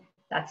sin.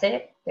 That's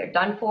it. They're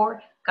done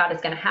for. God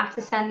is going to have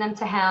to send them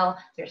to hell.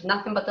 There's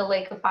nothing but the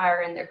lake of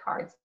fire in their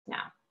cards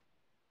now.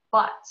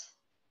 But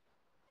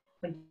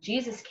when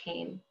Jesus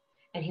came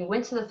and he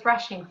went to the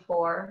threshing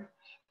floor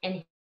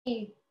and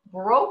he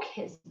broke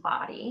his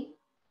body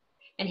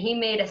and he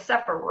made a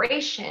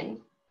separation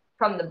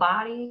from the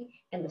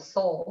body and the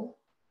soul,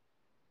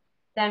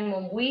 then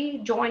when we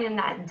join in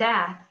that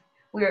death,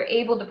 we are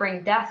able to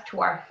bring death to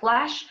our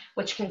flesh,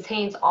 which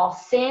contains all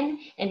sin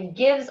and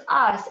gives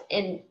us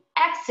an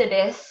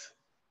exodus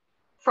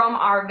from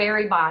our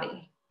very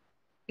body,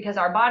 because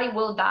our body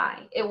will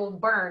die. It will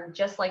burn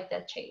just like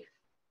that chaff.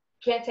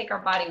 Can't take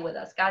our body with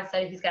us. God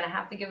said he's going to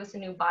have to give us a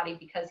new body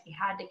because he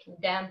had to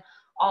condemn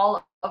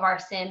all of our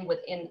sin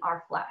within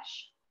our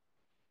flesh.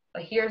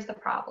 But here's the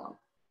problem.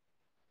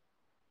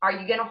 Are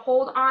you going to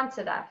hold on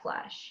to that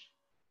flesh,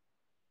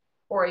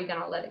 or are you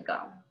going to let it go?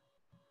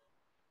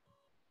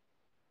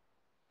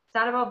 It's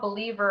not about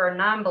believer or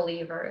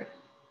non-believer.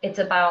 It's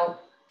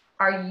about,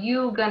 are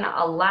you going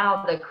to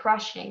allow the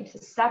crushing to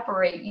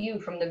separate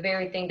you from the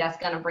very thing that's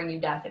going to bring you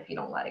death if you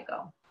don't let it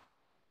go?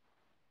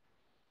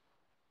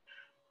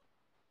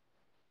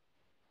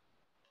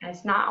 And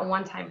it's not a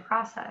one-time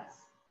process.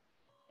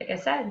 Like I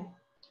said,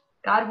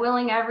 God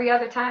willing, every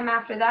other time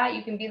after that,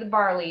 you can be the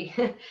barley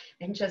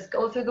and just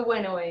go through the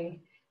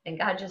winnowing. And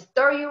God just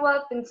throw you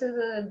up into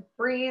the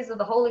breeze of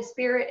the Holy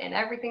Spirit, and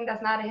everything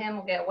that's not of him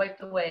will get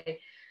wiped away.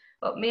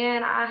 But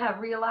man, I have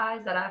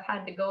realized that I've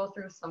had to go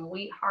through some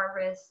wheat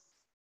harvests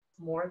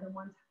more than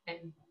one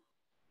time.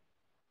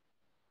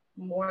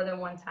 More than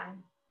one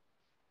time.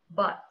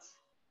 But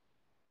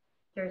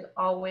there's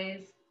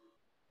always,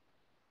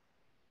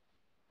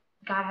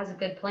 God has a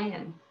good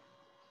plan.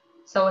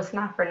 So it's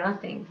not for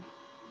nothing.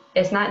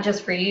 It's not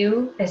just for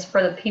you. It's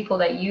for the people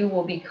that you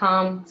will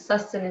become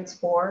sustenance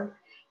for.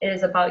 It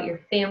is about your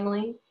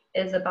family.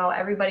 It is about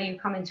everybody you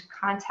come into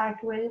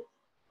contact with.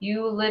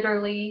 You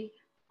literally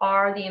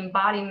are the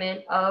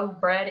embodiment of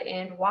bread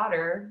and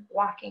water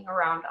walking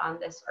around on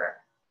this earth.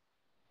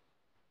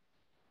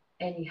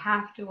 And you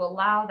have to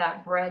allow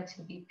that bread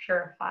to be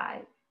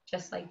purified,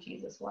 just like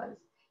Jesus was.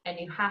 And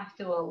you have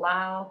to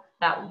allow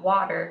that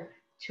water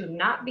to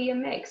not be a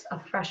mix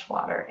of fresh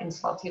water and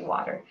salty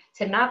water,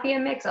 to not be a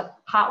mix of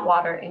hot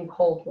water and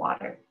cold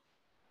water.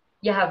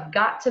 You have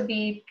got to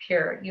be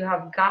pure. You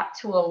have got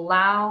to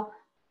allow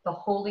the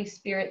Holy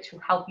Spirit to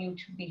help you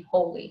to be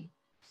holy,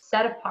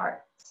 set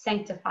apart,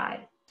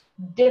 sanctified,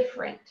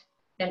 different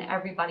than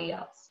everybody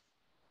else.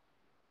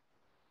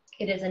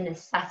 It is a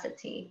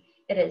necessity.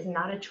 It is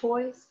not a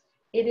choice.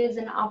 It is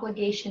an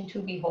obligation to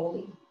be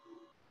holy.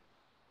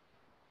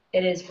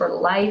 It is for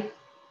life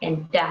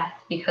and death,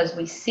 because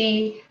we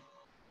see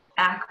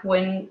back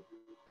when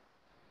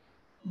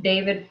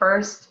David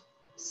first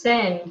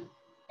sinned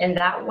in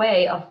that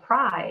way of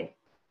pride,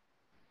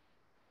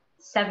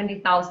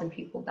 70,000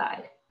 people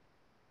died.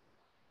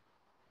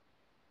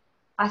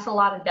 That's a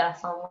lot of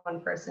deaths on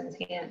one person's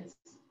hands,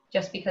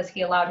 just because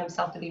he allowed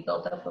himself to be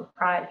built up with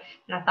pride.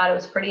 And I thought it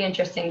was pretty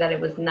interesting that it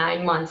was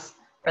 9 months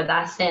for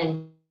that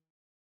sin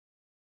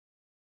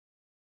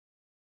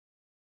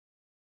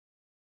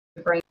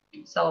to bring.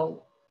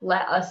 So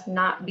let us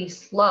not be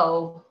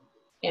slow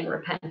in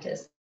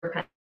repentance.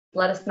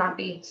 Let us not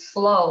be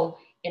slow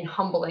in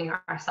humbling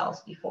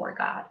ourselves before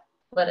God.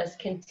 Let us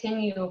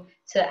continue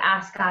to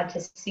ask God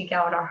to seek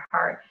out our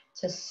heart,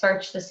 to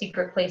search the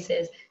secret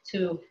places,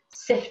 to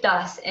sift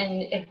us.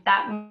 And if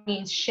that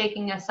means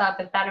shaking us up,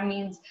 if that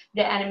means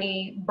the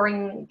enemy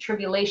bring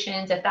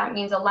tribulations, if that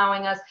means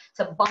allowing us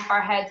to bump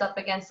our heads up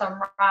against some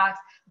rocks,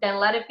 then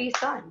let it be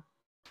done.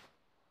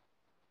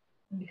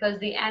 Because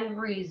the end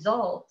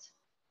result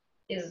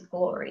is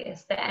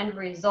glorious. The end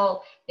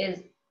result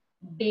is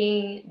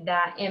being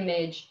that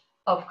image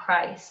of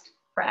Christ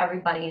for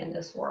everybody in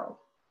this world.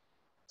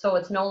 So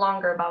it's no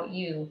longer about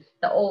you.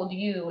 The old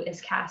you is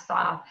cast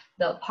off.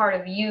 The part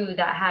of you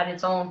that had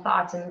its own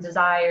thoughts and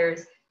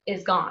desires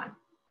is gone.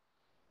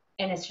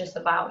 And it's just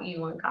about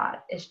you and God.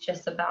 It's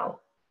just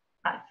about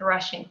that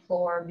threshing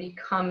floor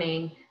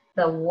becoming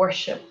the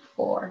worship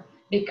floor,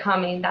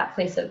 becoming that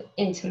place of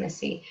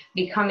intimacy,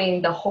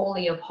 becoming the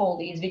holy of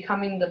holies,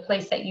 becoming the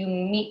place that you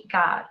meet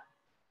God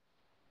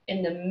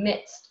in the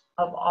midst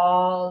of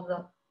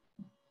all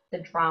the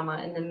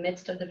drama, in the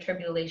midst of the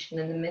tribulation,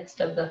 in the midst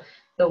of the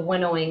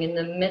winnowing, in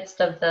the midst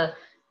of the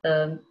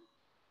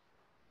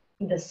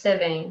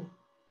sieving.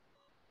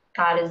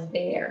 God is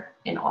there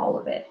in all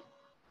of it.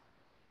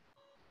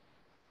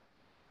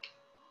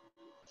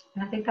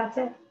 And I think that's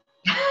it.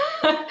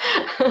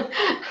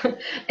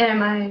 And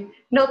my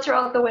notes are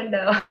out the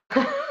window.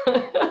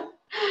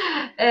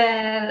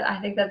 And I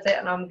think that's it.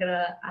 And I'm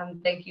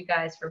thank you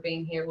guys for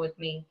being here with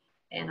me.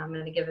 And I'm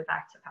gonna give it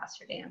back to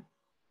Pastor Dan.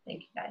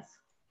 Thank you guys.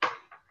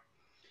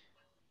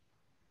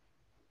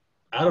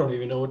 I don't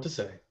even know what to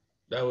say.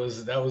 That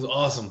was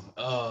awesome.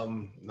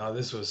 No,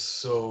 this was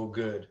so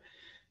good.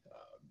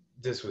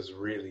 This was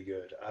really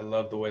good. I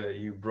love the way that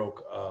you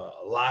broke a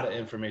lot of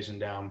information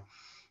down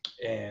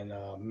and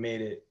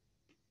made it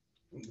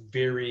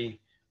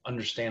very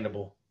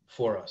understandable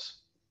for us.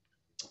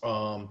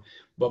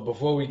 But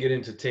before we get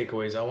into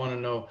takeaways, I want to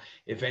know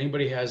if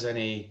anybody has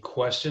any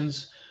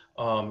questions.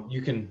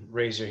 You can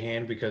raise your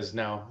hand, because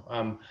now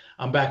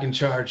I'm back in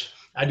charge.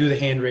 I do the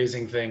hand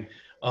raising thing.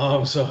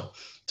 So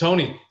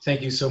Tony,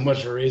 thank you so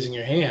much for raising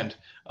your hand.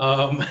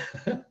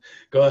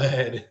 Go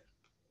ahead.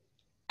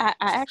 I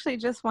actually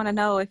just want to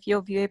know if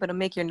you'll be able to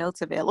make your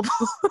notes available.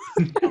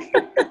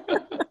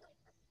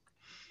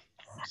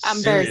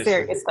 I'm very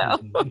serious though.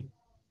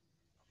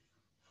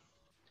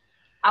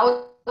 I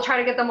will try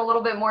to get them a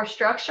little bit more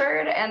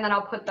structured, and then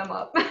I'll put them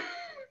up.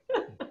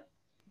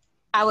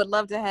 I would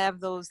love to have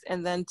those,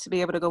 and then to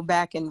be able to go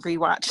back and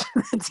rewatch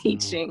the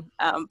teaching.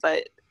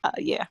 But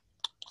yeah.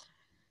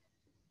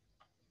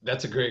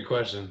 That's a great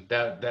question.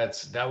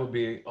 That would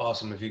be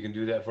awesome if you can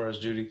do that for us,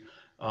 Judy.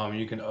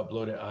 You can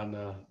upload it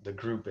on the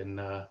group, and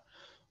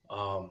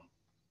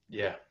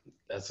yeah,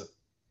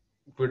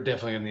 we're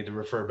definitely gonna need to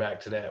refer back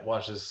to that.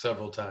 Watch this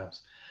several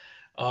times.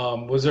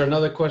 Was there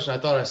another question? I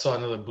thought I saw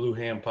another blue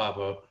hand pop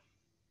up.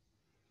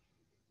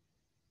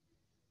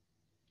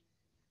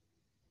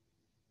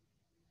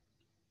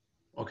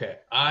 Okay,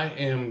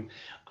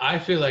 I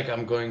feel like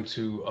I'm going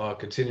to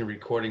continue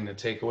recording the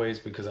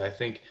takeaways because I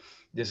think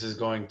this is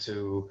going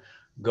to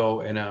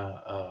go in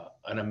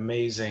an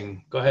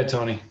amazing. Go ahead,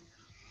 Tony.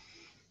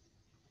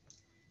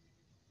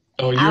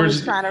 Oh, I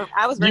was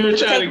ready you're for the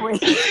trying takeaway.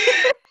 to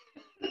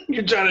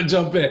you're trying to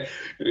jump in.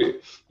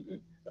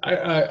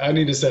 I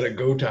need to set a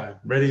go time.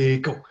 Ready,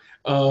 go.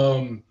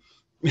 Um,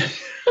 the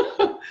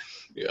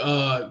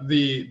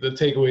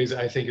takeaways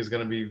I think is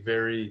going to be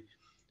very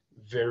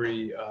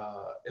very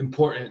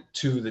important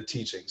to the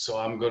teaching. So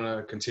I'm going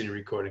to continue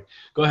recording.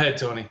 Go ahead,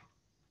 Tony.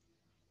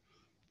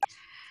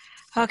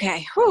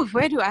 Okay, whew,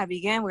 where do I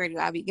begin? Where do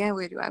I begin?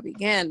 Where do I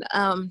begin?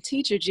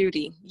 Teacher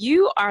Judy,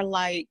 you are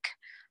like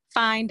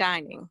fine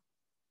dining.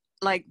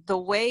 Like the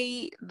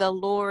way the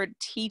Lord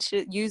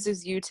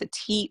uses you to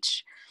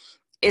teach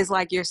is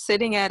like you're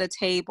sitting at a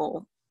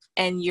table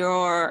and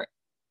you're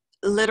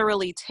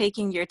literally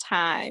taking your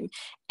time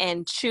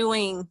and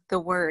chewing the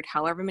word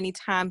however many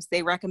times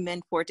they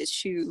recommend for it to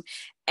chew,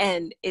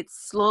 and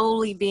it's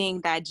slowly being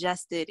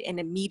digested and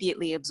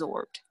immediately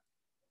absorbed.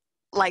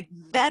 Like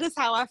that is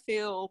how I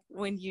feel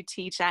when you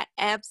teach. I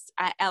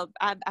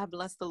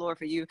bless the Lord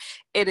for you.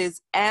 It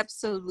is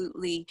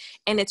absolutely,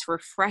 and it's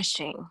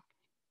refreshing.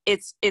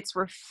 It's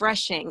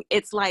refreshing.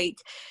 It's like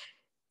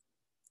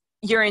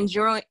you're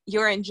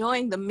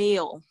enjoying the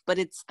meal, but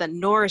it's the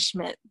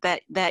nourishment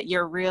that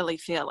you're really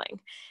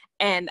feeling.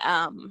 And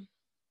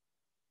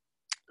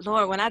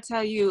Lord, when I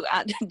tell you,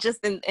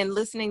 just in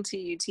listening to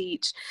you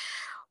teach,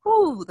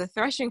 ooh, the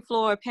threshing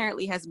floor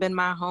apparently has been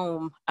my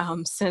home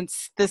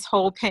since this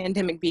whole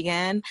pandemic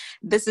began.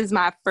 This is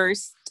my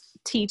first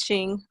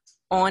teaching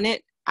on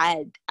it.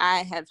 I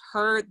have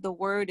heard the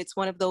word. It's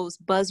one of those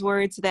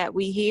buzzwords that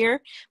we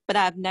hear, but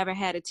I've never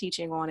had a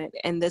teaching on it.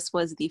 And this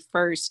was the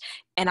first.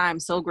 And I'm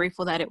so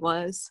grateful that it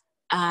was.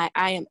 I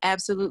am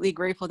absolutely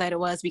grateful that it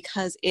was,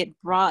 because it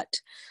brought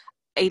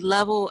a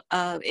level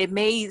of, it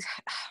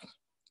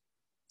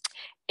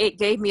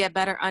gave me a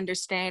better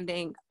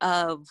understanding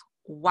of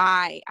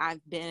why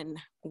I've been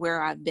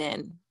where I've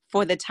been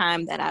for the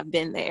time that I've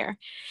been there.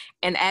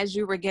 And as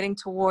you were getting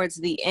towards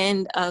the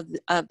end of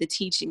the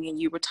teaching,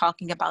 and you were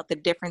talking about the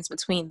difference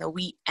between the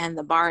wheat and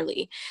the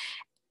barley,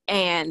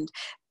 and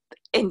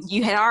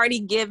you had already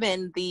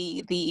given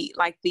the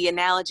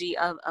analogy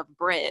of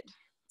bread.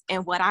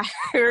 And what I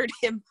heard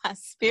in my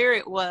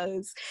spirit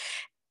was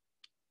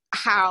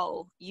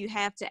how you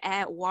have to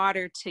add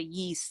water to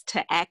yeast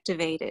to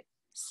activate it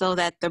so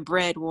that the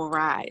bread will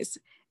rise.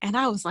 And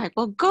I was like,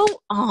 well, go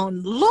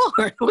on,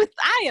 Lord.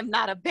 I am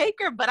not a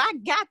baker, but I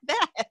got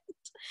that.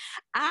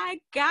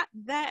 I got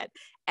that.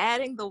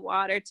 Adding the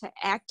water to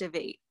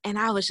activate. And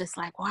I was just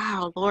like,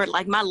 wow, Lord,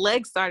 like my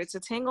legs started to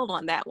tingle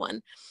on that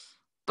one.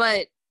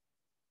 But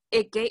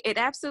it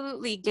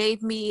absolutely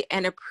gave me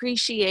an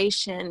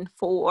appreciation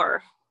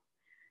for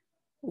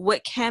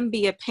what can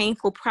be a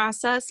painful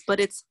process,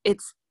 but it's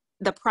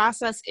the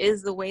process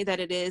is the way that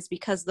it is,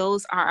 because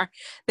those are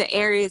the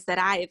areas that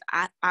I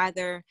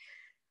either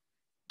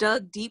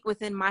dug deep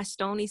within my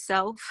stony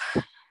self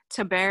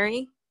to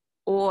bury,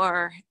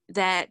 or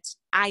that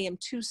I am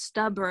too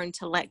stubborn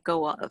to let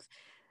go of.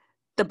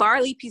 The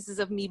barley pieces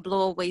of me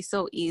blow away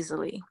so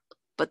easily,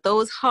 but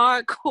those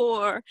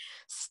hardcore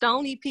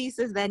stony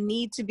pieces that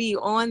need to be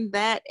on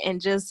that, and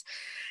just,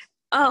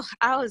 oh,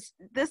 I'm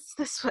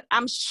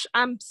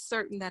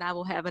certain that I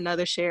will have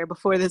another share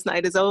before this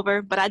night is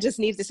over, but I just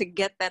needed to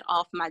get that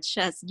off my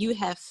chest. You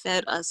have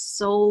fed us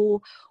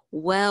so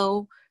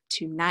well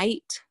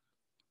tonight.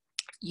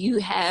 You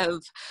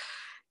have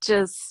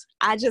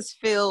I just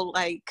feel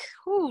like,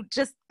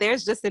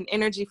 there's just an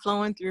energy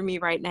flowing through me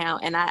right now.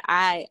 And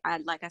I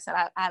like I said,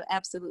 I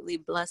absolutely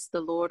bless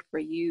the Lord for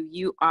you.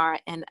 You are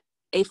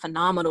a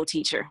phenomenal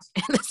teacher.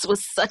 And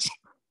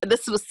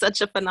this was such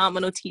a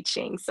phenomenal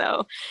teaching.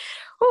 So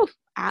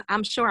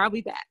I'm sure I'll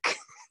be back.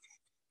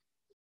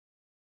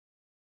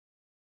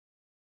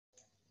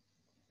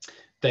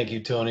 Thank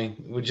you, Tony.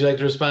 Would you like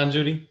to respond,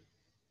 Judy?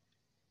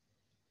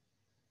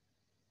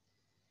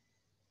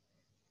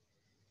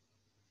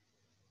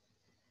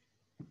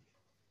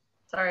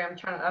 Sorry, I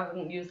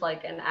haven't used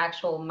like an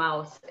actual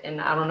mouse in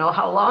I don't know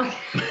how long.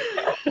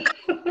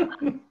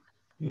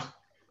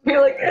 You're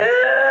like,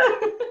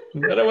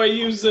 How do I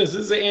use this?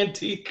 This is an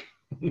antique.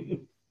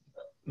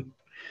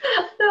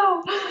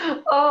 No.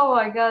 Oh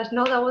my gosh.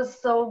 No, that was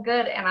so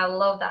good. And I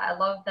love that. I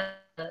love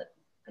that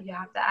you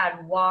have to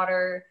add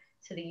water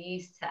to the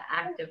yeast to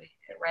activate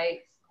it, right?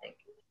 It's like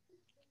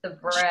the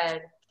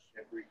bread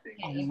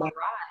can't even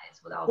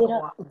rise without the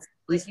water.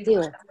 Like you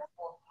have to have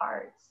both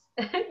parts.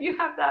 You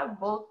have to have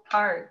both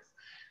parts.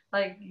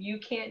 Like you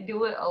can't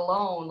do it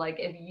alone. Like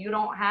if you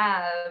don't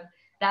have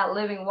that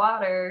living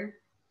water,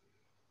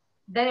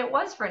 then it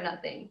was for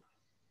nothing.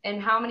 And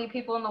how many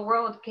people in the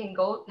world can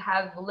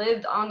have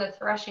lived on the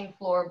threshing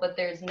floor, but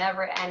there's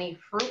never any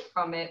fruit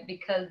from it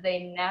because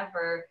they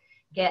never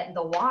get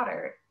the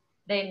water.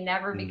 They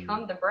never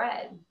become the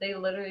bread. They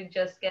literally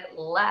just get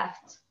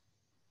left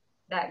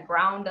that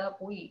ground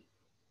up wheat.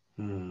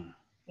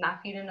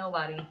 Not feeding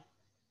nobody.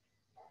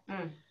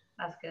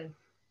 That's good.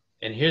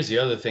 And here's the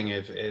other thing.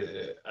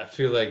 I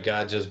feel like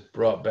God just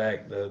brought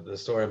back the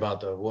story about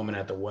the woman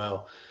at the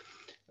well.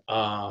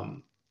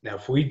 Now,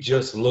 if we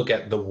just look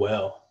at the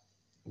well,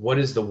 what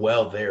is the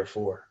well there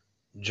for?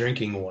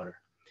 Drinking water.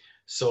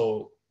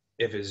 So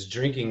if it's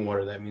drinking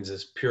water, that means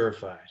it's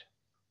purified.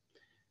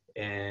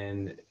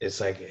 And it's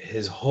like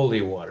his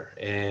holy water.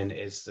 And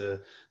it's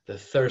the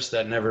thirst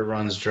that never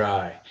runs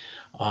dry.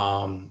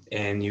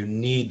 And you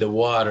need the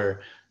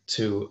water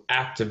to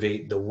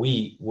activate the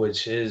wheat,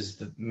 which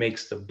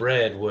makes the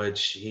bread,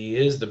 which he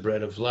is the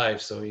bread of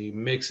life. So he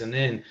mixing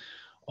in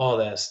all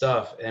that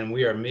stuff, and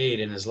we are made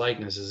in his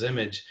likeness, his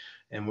image,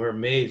 and we're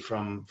made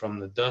from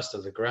the dust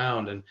of the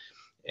ground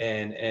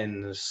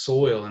and the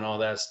soil and all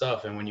that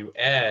stuff. And when you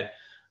add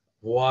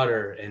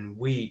water and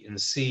wheat and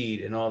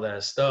seed and all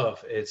that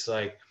stuff, it's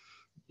like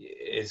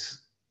it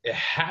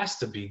has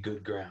to be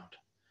good ground,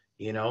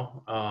 you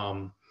know.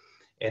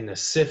 And the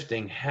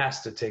sifting has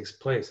to take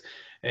place.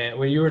 And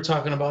when you were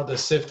talking about the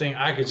sifting,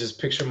 I could just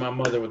picture my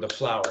mother with the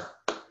flour.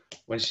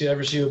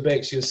 Whenever she would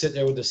bake, she would sit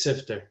there with the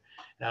sifter.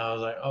 And I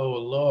was like, oh,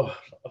 Lord.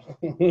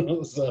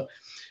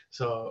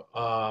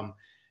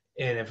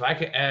 And if I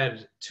could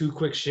add two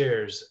quick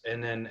shares,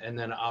 and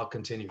then I'll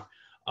continue.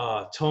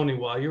 Tony,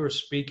 while you were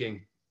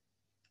speaking,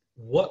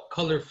 what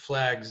color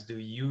flags do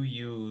you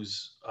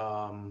use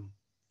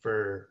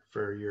for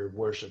your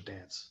worship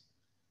dance?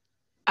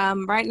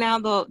 Right now,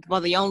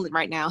 the only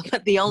right now,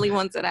 but the only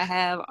ones that I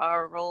have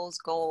are rose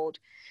gold,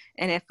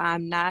 and if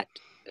I'm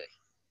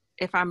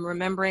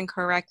remembering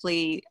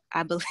correctly,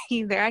 I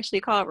believe they're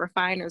actually called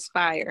Refiner's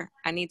Fire.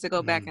 I need to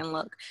go back and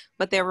look,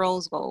 but they're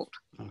rose gold.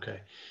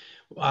 Okay.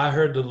 Well, I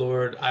heard the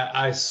Lord.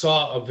 I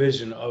saw a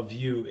vision of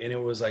you, and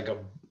it was like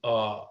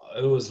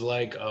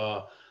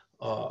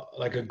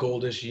like a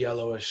goldish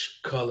yellowish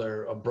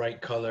color, a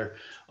bright color.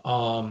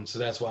 So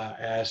that's why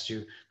I asked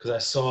you, because I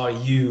saw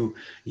you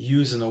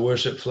using the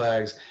worship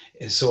flags.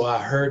 And so I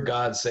heard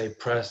God say,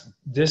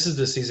 this is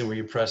the season where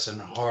you're pressing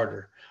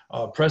harder,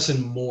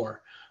 pressing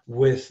more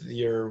with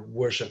your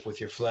worship, with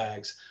your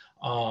flags.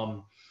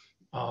 I'm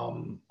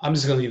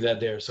just going to leave that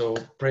there. So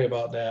pray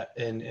about that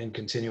and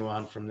continue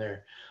on from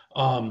there.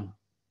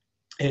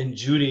 And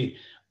Judy,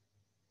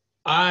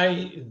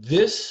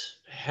 this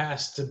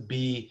has to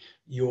be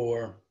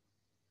your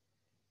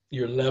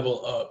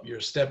level up,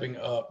 you're stepping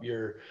up,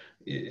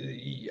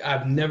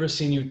 I've never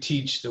seen you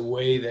teach the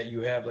way that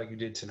you have, like you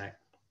did tonight.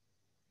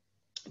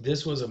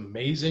 This was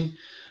amazing.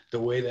 The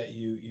way that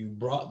you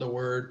brought the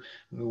word,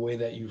 the way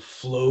that you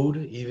flowed,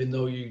 even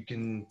though you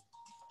can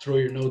throw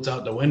your notes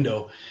out the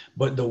window,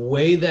 but the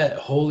way that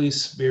Holy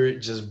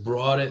Spirit just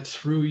brought it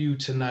through you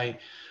tonight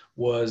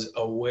was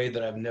a way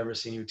that I've never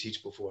seen you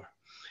teach before.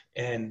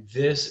 And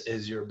this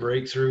is your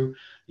breakthrough,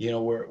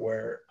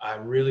 where I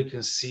really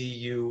can see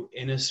you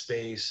in a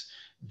space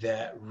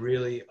that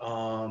really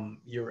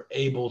you're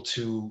able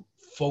to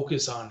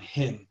focus on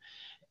him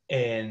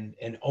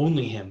and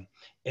only him.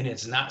 And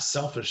it's not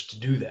selfish to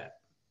do that.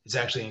 It's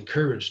actually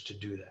encouraged to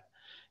do that.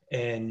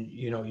 And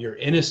you're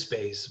in a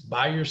space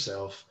by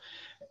yourself,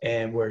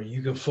 and where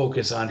you can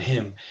focus on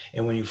him.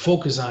 And when you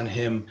focus on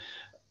him,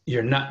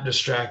 you're not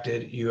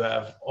distracted. You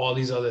have all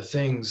these other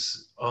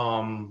things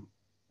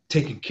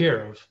taken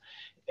care of,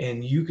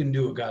 and you can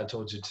do what God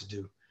told you to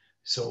do.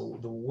 So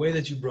the way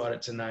that you brought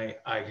it tonight,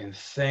 I can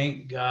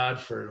thank God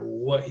for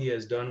what he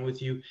has done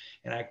with you.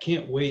 And I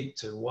can't wait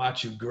to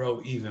watch you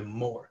grow even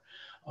more,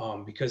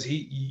 because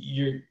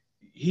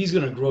he's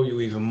going to grow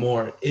you even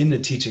more in the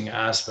teaching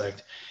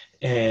aspect,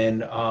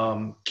 and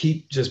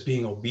keep just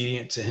being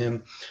obedient to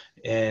him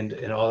and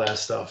all that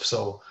stuff.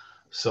 So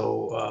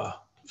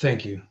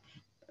thank you.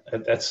 I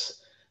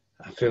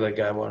feel like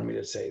God wanted me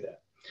to say that.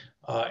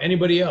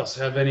 Anybody else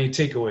have any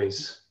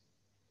takeaways?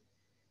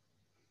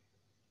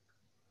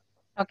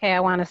 Okay, I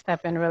want to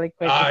step in really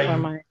quick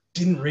You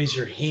didn't raise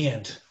your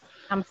hand.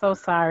 I'm so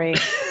sorry.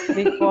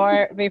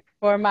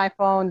 before my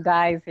phone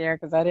dies here,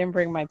 because I didn't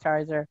bring my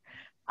charger.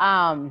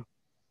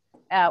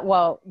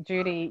 Well,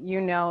 Judy,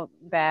 you know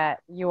that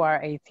you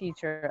are a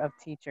teacher of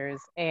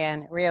teachers,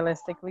 and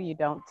realistically, you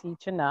don't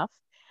teach enough.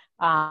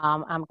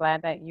 I'm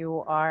glad that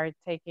you are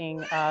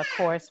taking a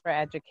course for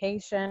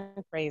education.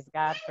 Praise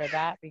God for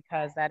that,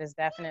 because that is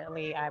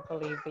definitely, I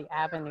believe, the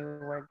avenue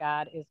where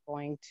God is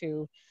going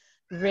to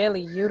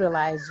really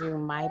utilize you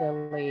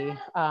mightily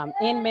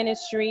in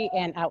ministry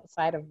and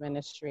outside of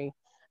ministry.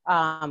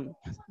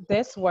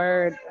 This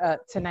word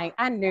tonight,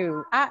 I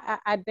knew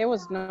there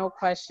was no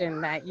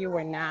question that you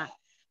were not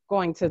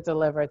going to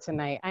deliver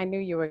tonight. I knew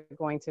you were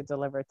going to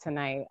deliver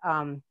tonight.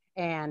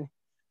 And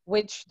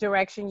which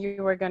direction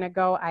you were going to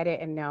go, I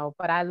didn't know.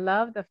 But I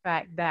love the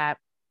fact that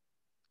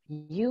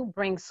you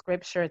bring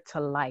scripture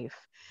to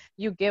life.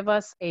 You give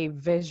us a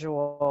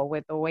visual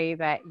with the way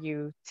that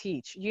you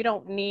teach. You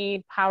don't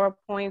need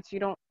PowerPoints. You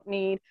don't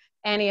need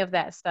any of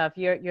that stuff.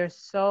 You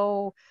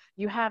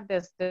have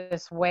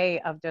this way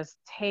of just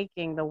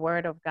taking the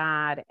word of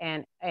God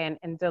and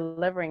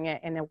delivering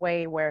it in a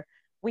way where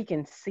we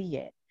can see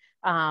it.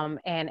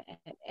 And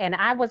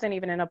I wasn't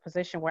even in a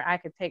position where I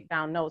could take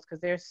down notes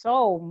because there's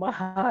so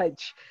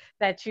much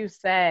that you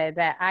said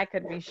that I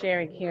could be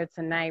sharing here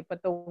tonight.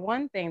 But the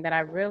one thing that I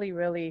really,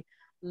 really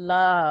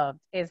loved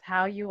is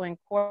how you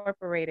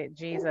incorporated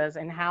Jesus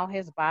and how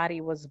his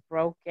body was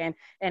broken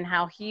and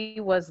how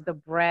he was the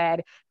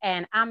bread.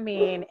 And I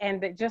mean,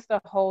 and just the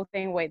whole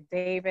thing with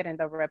David and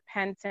the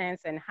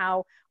repentance and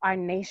how our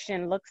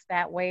nation looks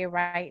that way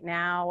right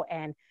now,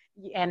 and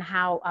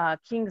how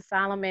King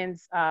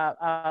Solomon's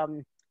uh,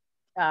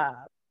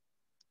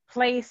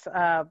 place,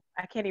 I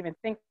can't even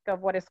think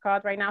of what it's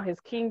called right now. His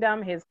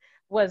kingdom,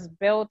 was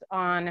built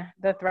on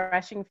the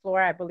threshing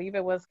floor. I believe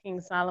it was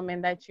King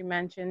Solomon that you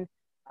mentioned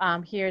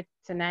here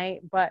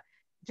tonight. But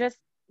just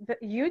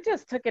you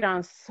just took it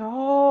on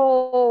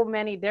so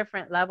many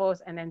different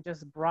levels and then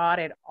just brought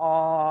it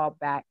all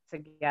back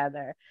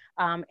together.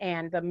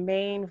 And the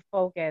main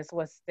focus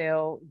was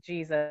still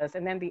Jesus.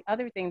 And then the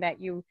other thing that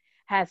you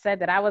had said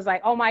that I was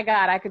like, oh my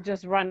God, I could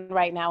just run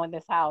right now in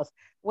this house.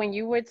 When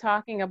you were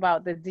talking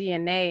about the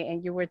DNA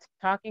and you were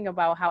talking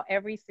about how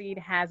every seed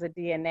has a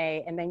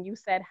DNA, and then you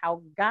said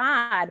how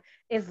God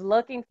is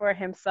looking for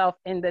himself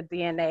in the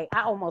DNA,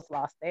 I almost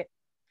lost it.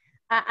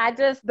 I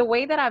just, the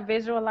way that I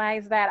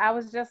visualized that, I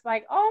was just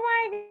like, oh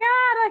my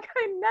God, like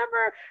I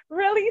never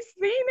really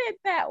seen it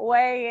that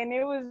way. And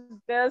it was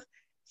just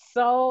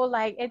so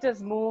like, it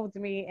just moved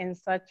me in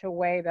such a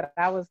way that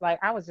I was like,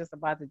 I was just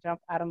about to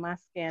jump out of my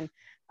skin.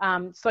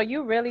 So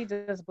you really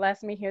just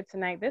blessed me here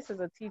tonight. This is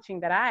a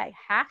teaching that I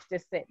have to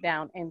sit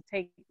down and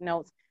take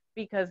notes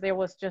because there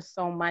was just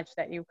so much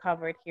that you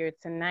covered here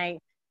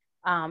tonight.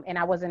 And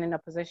I wasn't in a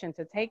position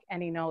to take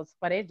any notes,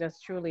 but it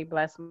just truly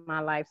blessed my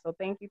life. So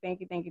thank you,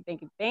 thank you, thank you,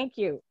 thank you, thank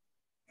you.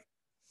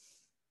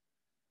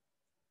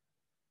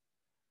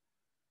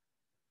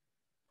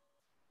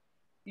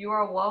 You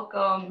are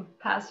welcome,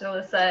 Pastor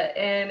Lisette.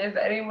 And if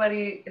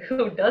anybody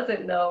who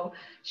doesn't know,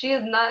 she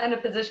is not in a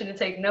position to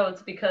take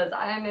notes because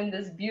I am in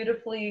this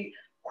beautifully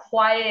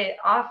quiet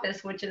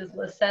office, which is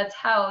Lisette's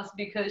house,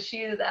 because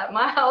she is at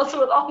my house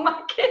with all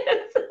my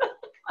kids.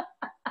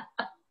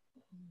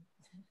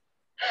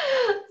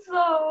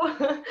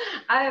 So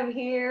I am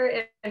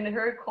here in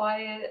her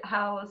quiet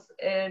house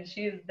and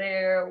she's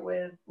there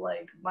with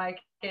like my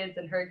kids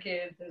and her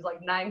kids. There's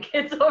like 9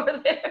 kids over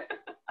there.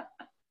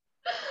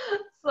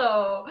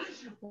 So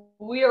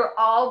we are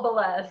all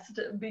blessed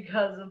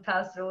because of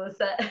Pastor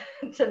Lisette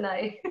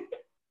tonight.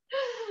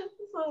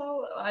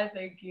 So I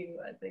thank you.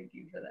 I thank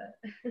you for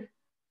that.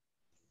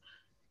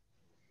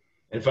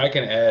 If I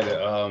can add,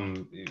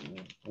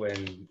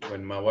 when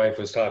my wife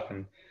was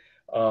talking,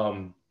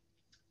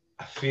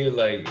 I feel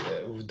like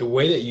the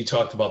way that you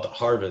talked about the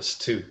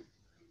harvest too,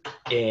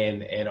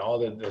 and all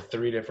the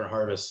 3 different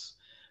harvests,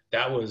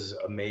 that was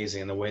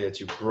amazing. And the way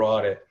that you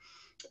brought it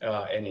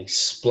and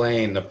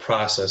explained the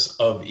process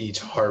of each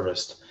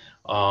harvest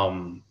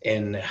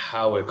and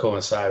how it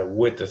coincided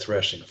with the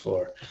threshing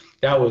floor,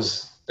 that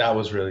was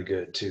really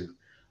good too.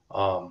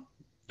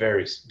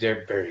 Very,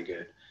 very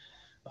good.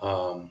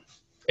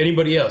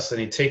 Anybody else?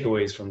 Any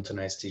takeaways from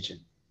tonight's teaching?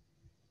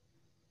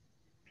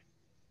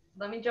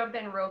 Let me jump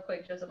in real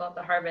quick just about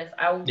the harvest.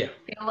 I feel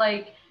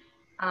like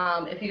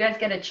if you guys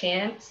get a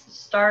chance,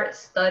 start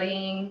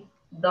studying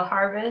the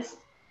harvest,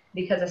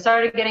 because I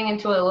started getting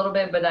into it a little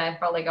bit, but I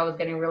felt like I was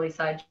getting really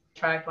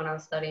sidetracked when I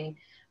was studying.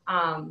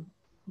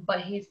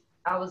 But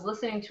I was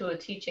listening to a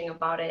teaching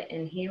about it,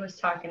 and he was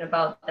talking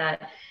about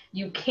that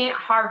you can't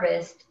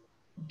harvest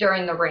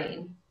during the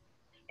rain,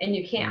 and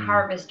you can't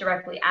harvest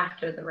directly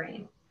after the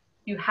rain.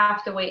 You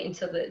have to wait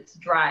until it's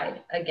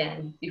dried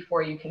again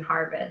before you can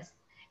harvest.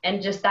 And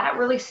just that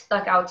really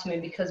stuck out to me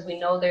because we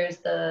know there's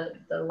the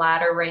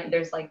latter rain,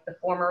 there's like the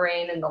former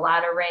rain and the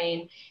latter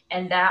rain,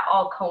 and that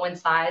all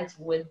coincides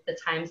with the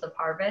times of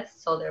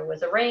harvest. So there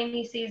was a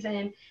rainy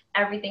season,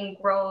 everything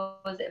grows,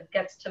 it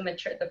gets to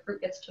mature, the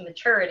fruit gets to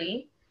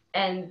maturity,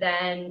 and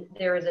then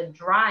there is a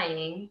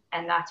drying,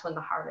 and that's when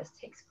the harvest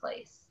takes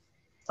place.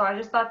 So I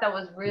just thought that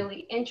was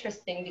really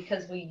interesting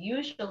because we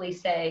usually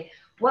say,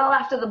 well,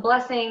 after the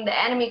blessing,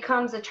 the enemy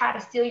comes to try to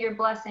steal your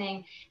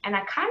blessing. And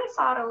I kind of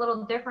saw it a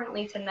little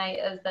differently tonight,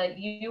 as that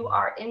you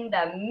are in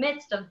the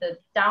midst of the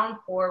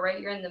downpour, right?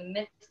 You're in the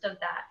midst of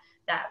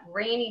that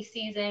rainy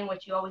season,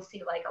 which you always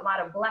see like a lot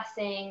of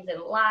blessings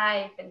and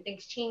life and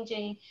things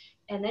changing.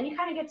 And then you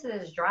kind of get to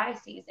this dry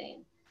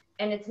season.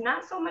 And it's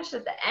not so much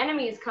that the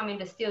enemy is coming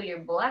to steal your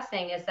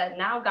blessing, it's that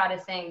now God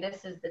is saying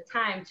this is the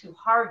time to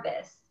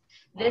harvest.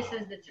 This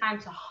is the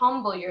time to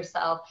humble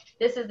yourself.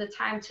 This is the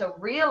time to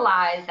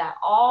realize that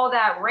all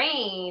that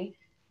rain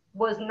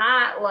was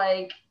not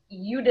like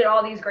you did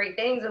all these great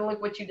things and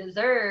look what you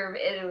deserve.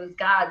 It was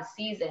God's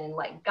season.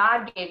 Like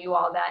God gave you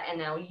all that. And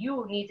now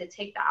you need to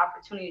take the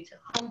opportunity to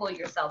humble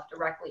yourself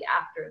directly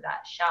after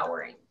that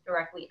showering,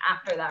 directly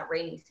after that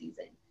rainy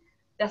season.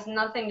 That's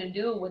nothing to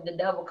do with the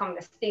devil coming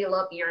to steal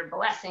up your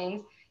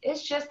blessings.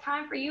 It's just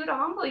time for you to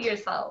humble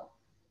yourself.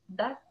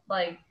 That's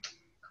like,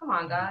 come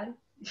on, God.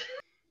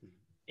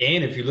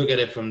 And if you look at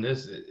it from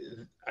this,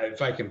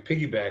 if I can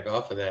piggyback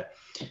off of that,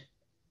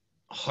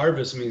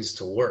 harvest means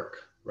to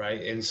work.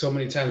 right? And so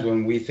many times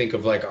when we think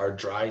of like our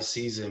dry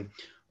season,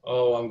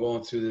 oh, I'm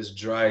going through this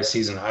dry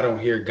season. I don't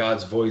hear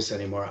God's voice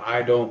anymore.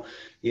 I don't,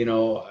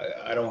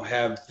 I don't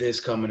have this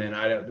coming in.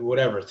 I don't,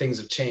 whatever, things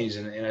have changed,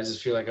 and I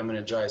just feel like I'm in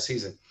a dry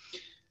season.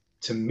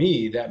 To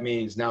me, that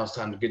means now it's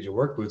time to get your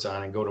work boots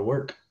on and go to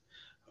work.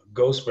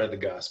 Go spread the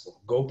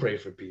gospel. Go pray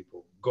for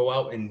people. Go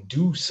out and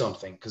do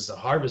something, because the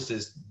harvest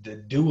is the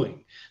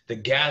doing, the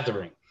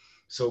gathering.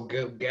 So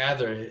go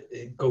gather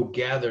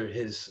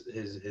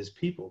his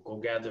people. Go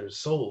gather his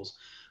souls.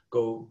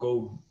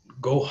 Go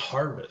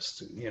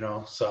harvest.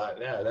 So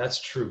yeah,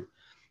 that's true.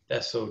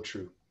 That's so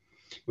true.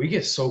 We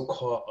get so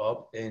caught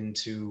up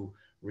into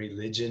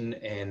religion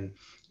and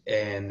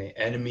the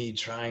enemy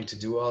trying to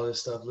do all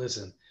this stuff.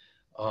 Listen,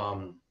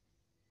 um,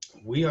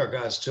 we are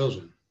God's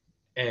children,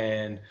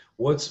 and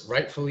what's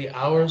rightfully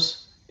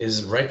ours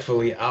is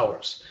rightfully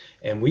ours,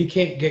 and we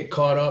can't get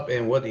caught up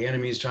in what the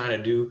enemy is trying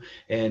to do.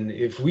 And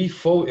if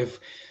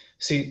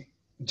see,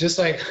 just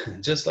like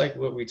just like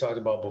what we talked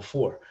about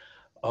before,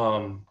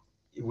 um,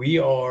 we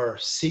are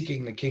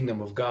seeking the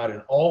kingdom of God,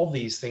 and all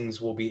these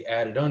things will be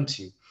added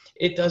unto you.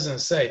 It doesn't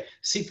say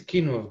seek the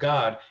kingdom of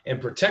God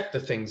and protect the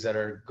things that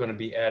are going to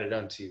be added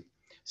unto you.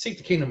 Seek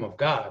the kingdom of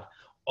God.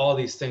 All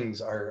these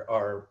things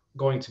are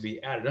going to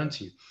be added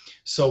unto you.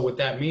 So what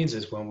that means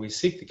is when we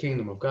seek the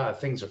kingdom of God,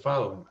 things are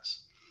following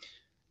us.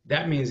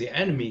 That means the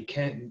enemy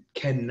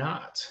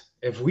cannot.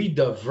 If we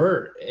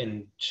divert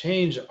and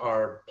change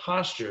our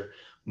posture,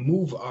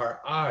 move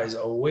our eyes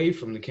away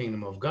from the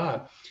kingdom of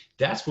God,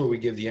 that's where we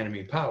give the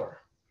enemy power.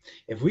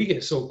 If we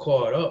get so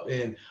caught up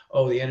in,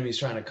 oh, the enemy's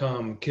trying to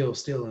come, kill,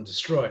 steal, and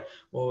destroy,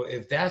 well,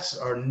 if that's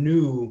our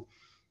new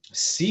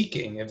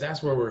seeking, if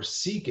that's where we're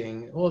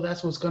seeking, well,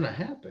 that's what's going to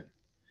happen.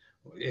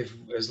 If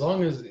as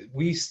long as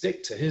we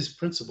stick to his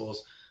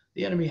principles,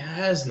 the enemy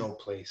has no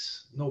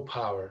place, no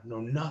power, no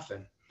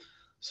nothing.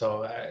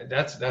 So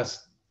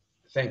that's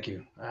thank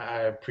you. I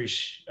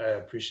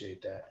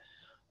appreciate that.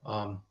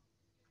 Um,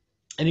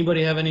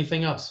 Anybody have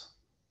anything else?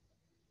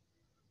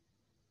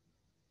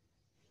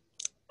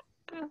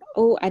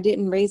 Oh, I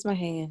didn't raise my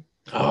hand.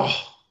 Oh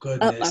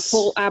goodness!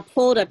 I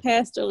pulled a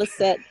Pastor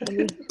Lisette. Let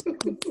me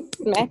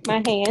smack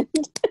my hand.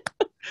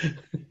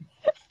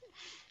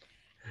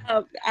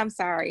 I'm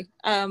sorry.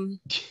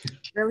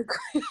 Really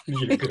quick.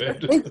 You're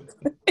good.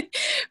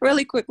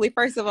 Really quickly.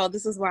 First of all,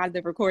 this is why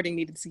the recording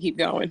needed to keep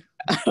going,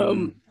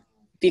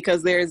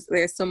 because there's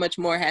so much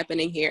more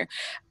happening here.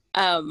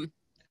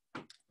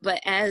 But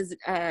as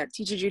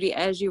Teacher Judy,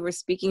 as you were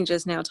speaking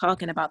just now,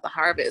 talking about the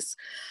harvest,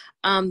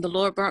 the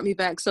Lord brought me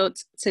back. So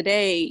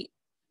today,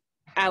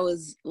 I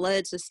was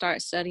led to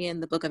start studying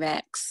the book of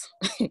Acts.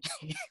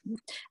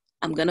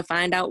 I'm going to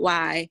find out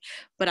why,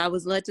 but I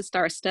was led to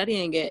start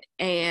studying it.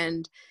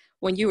 And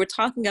when you were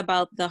talking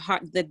about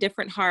the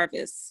different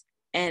harvests,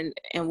 and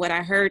what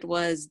I heard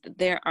was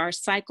there are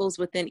cycles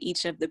within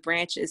each of the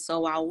branches. So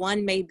while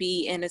one may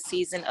be in a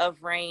season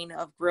of rain,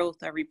 of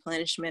growth, of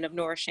replenishment, of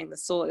nourishing the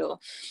soil,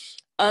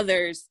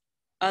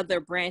 other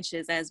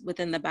branches, as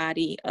within the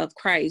body of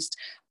Christ,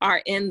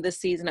 are in the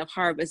season of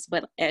harvest.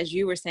 But as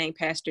you were saying,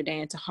 Pastor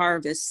Dan, to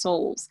harvest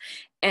souls.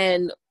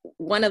 And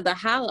two of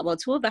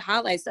the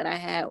highlights that I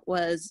had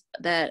was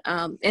that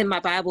in my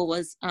Bible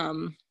was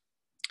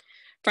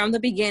from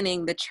the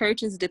beginning, the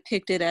church is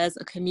depicted as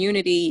a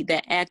community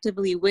that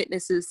actively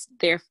witnesses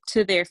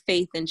to their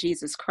faith in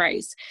Jesus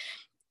Christ.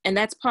 And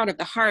that's part of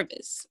the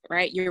harvest,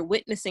 right? You're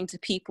witnessing to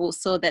people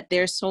so that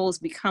their souls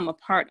become a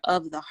part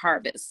of the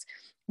harvest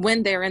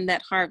when they're in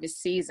that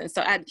harvest season.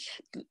 So I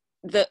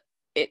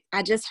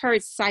just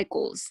heard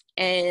cycles,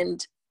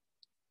 and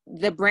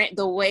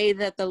the way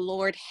that the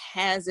Lord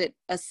has it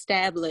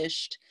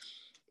established,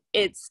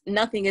 it's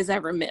nothing is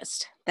ever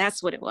missed.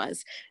 That's what it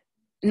was.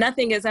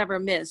 Nothing is ever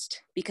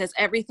missed, because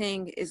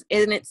everything is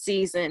in its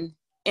season,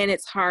 in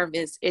its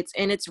harvest. It's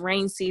in its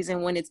rain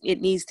season when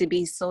it needs to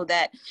be, so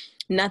that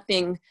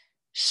nothing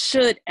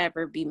should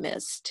ever be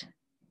missed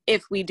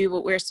if we do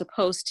what we're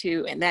supposed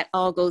to. And that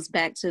all goes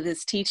back to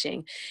this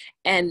teaching.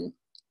 And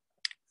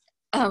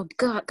oh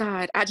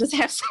God, I just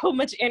have so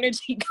much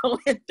energy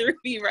going through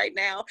me right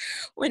now.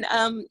 When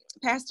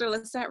Pastor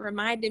Lisette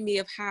reminded me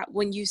of how,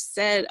 when you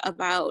said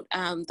about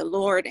the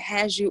Lord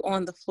has you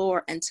on the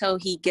floor until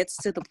he gets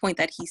to the point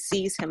that he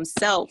sees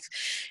himself.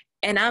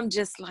 And I'm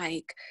just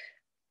like,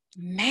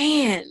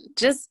 man,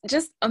 just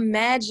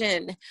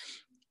imagine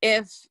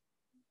if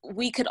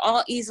we could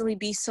all easily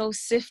be so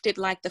sifted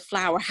like the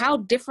flour, how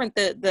different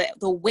the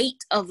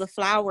weight of the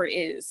flour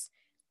is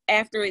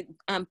after it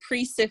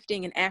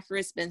pre-sifting and after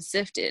it's been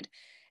sifted.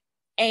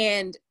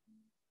 And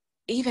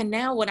even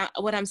now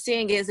what I'm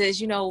seeing is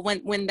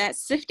when that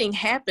sifting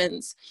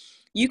happens,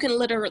 you can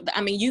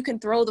you can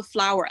throw the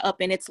flour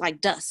up and it's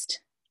like dust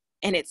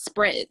and it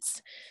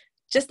spreads.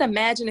 Just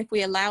imagine if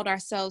we allowed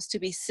ourselves to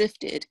be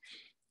sifted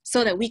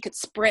so that we could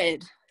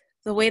spread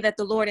the way that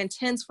the Lord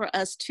intends for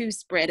us to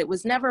spread. It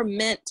was never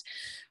meant,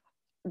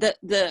 that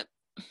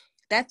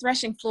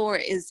threshing floor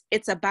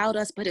it's about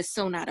us, but it's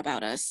so not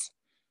about us.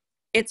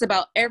 It's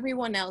about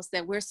everyone else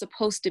that we're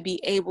supposed to be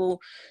able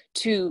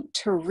to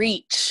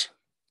reach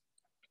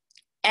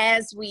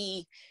as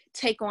we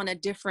take on a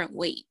different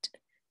weight.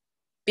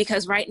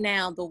 Because right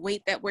now, the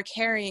weight that we're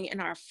carrying in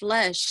our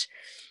flesh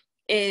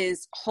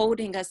is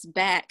holding us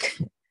back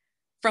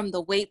from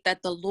the weight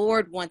that the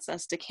Lord wants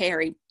us to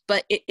carry.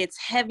 But it's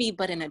heavy,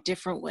 but in a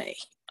different way.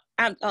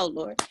 Oh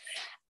Lord,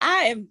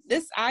 I'm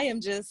just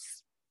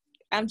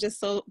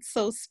so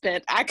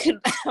spent.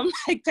 I'm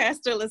like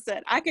Pastor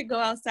Lisette, I could go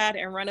outside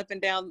and run up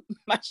and down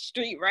my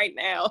street right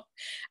now.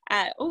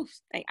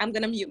 I'm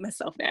going to mute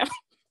myself now.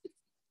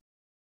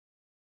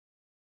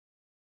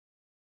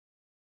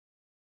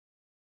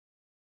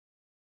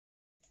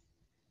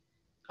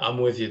 I'm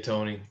with you,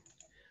 Tony.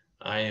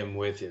 I am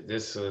with you.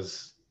 This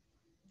was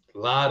a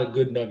lot of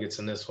good nuggets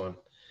in this one.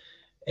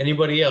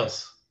 Anybody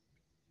else?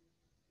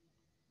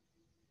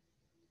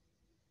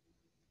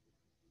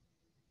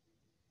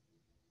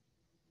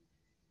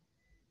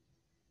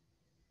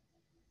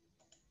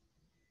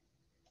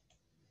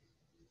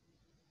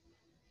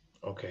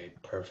 Okay,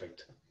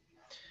 perfect.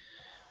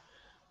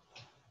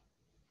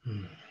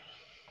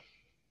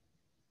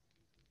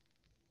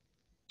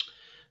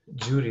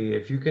 Judy,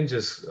 if you can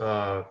just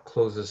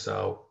close this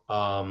out.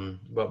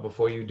 But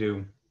before you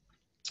do,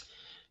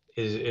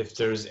 is if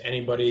there's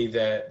anybody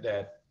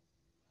that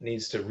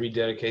needs to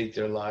rededicate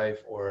their life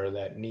or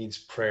that needs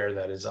prayer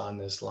that is on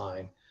this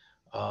line,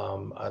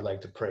 I'd like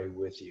to pray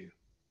with you.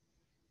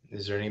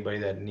 Is there anybody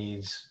that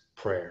needs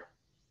prayer?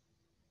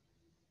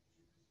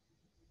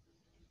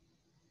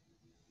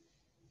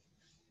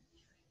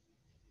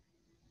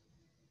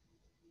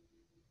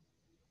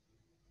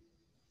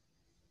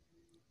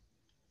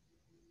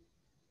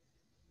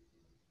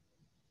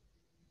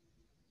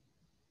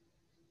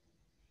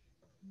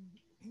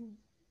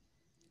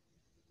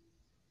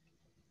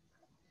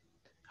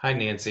 Hi,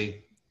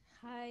 Nancy.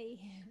 Hi.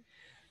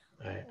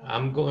 All right,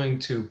 I'm going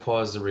to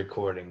pause the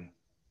recording.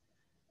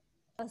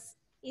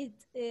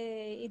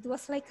 It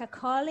was like a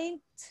calling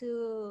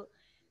to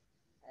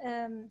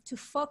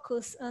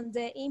focus on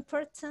the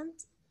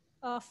importance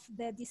of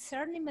the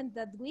discernment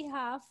that we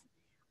have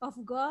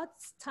of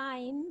God's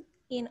time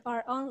in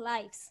our own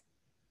lives.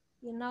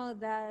 You know,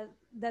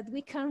 that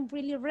we can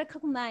really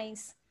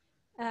recognize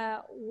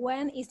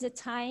when is the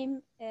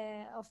time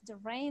of the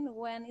rain,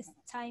 when is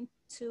time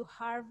to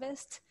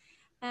harvest.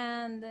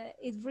 And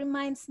it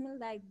reminds me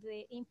like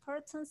the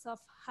importance of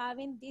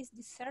having this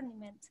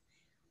discernment,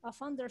 of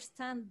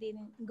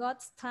understanding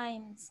God's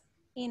times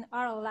in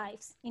our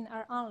lives, in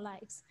our own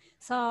lives.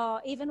 So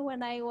even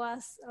when I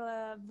was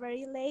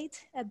very late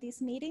at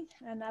this meeting,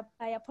 and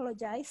I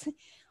apologize,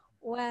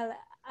 well,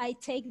 I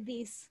take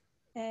this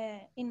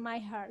in my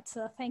heart.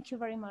 So thank you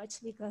very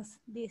much, because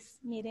this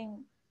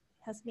meeting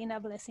has been a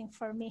blessing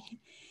for me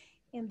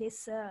in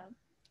these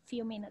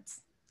few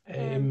minutes.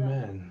 Amen.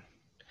 And,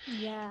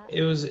 yeah.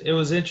 It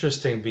was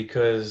interesting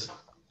because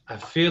I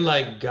feel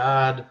like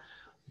God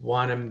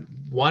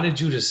wanted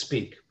you to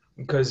speak,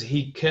 because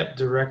he kept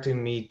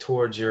directing me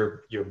towards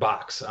your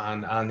box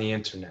on the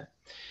internet.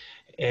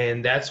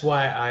 And that's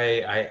why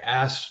I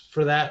asked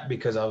for that,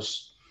 because I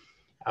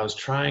was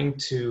trying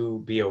to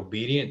be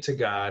obedient to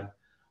God.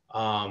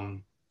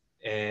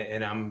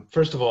 And I'm,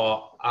 first of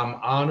all, I'm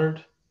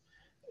honored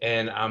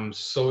and I'm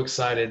so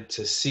excited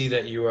to see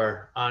that you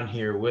are on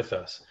here with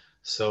us.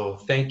 So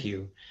thank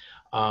you.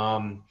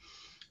 And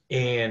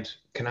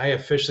can I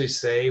officially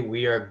say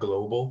we are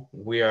global?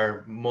 We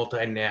are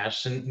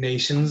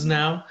nations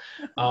now.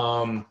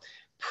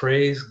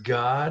 Praise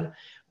God.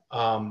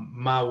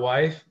 My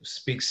wife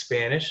speaks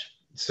Spanish.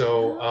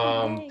 So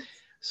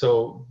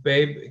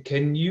babe,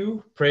 can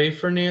you pray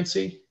for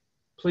Nancy,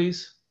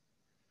 please?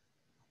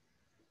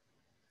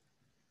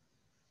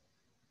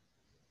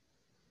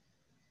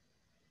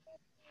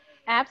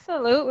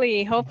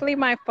 Absolutely. Hopefully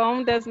my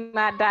phone does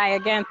not die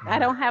again. I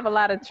don't have a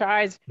lot of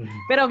charge.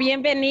 Pero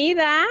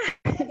bienvenida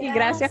y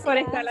gracias por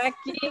estar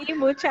aquí.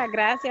 Muchas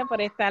gracias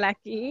por estar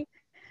aquí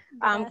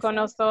con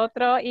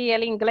nosotros. Y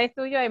el inglés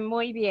tuyo es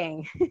muy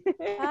bien.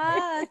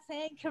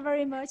 Thank you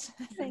very much.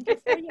 Thank you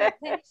for your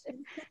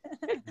patience.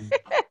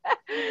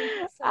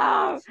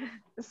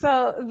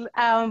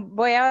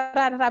 Voy a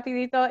orar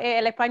rapidito.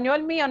 El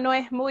español mío no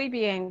es muy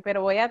bien,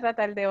 pero voy a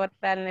tratar de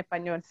orar en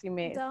español si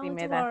me das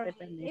el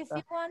permiso. If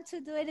you want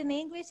to do it in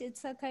English,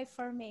 it's okay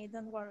for me.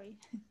 Don't worry.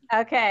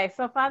 Okay,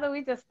 so Father,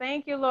 we just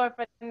thank you, Lord,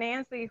 for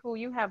Nancy, who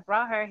you have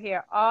brought her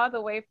here all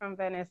the way from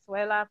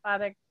Venezuela.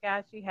 Father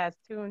God, she has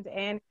tuned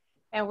in,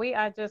 and we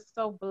are just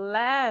so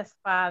blessed,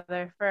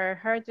 Father, for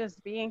her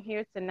just being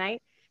here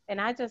tonight. And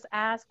I just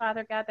ask,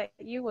 Father God, that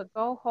you would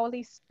go,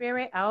 Holy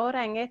Spirit,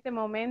 ahora en este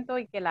momento,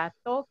 y que la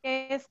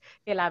toques,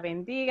 que la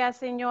bendiga,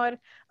 Señor,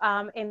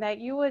 and that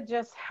you would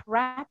just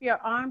wrap your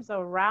arms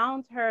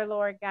around her,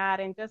 Lord God,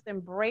 and just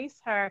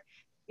embrace her,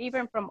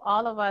 even from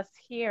all of us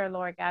here,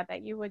 Lord God,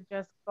 that you would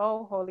just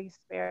go, Holy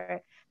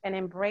Spirit, and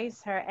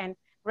embrace her and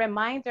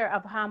remind her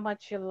of how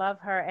much you love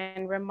her,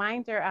 and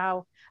remind her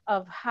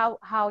of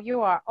how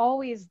you are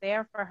always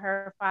there for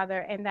her,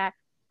 Father, and that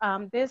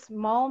this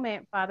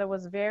moment, Father,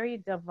 was very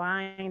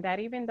divine, that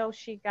even though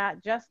she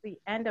got just the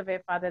end of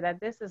it, Father, that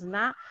this is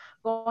not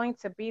going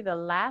to be the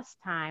last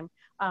time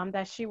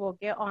that she will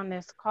get on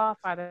this call,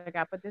 Father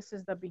God, but this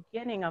is the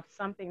beginning of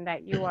something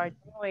that you are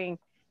doing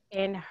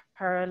in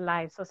her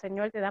life. So,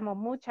 Señor, te damos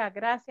muchas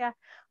gracias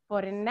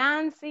por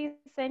Nancy,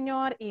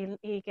 Señor,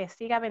 y que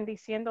siga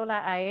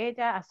bendiciéndola a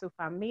ella, a su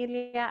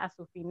familia, a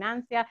su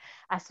financia,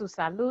 a su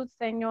salud,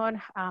 Señor.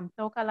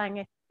 Tócala en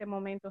este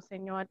momento,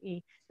 Señor,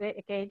 y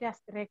que ella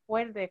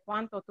recuerde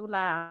cuánto tú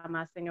la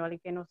amas, Señor, y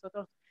que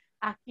nosotros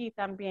aquí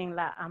también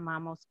la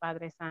amamos,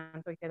 Padre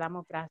Santo, y te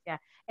damos gracias.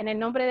 En el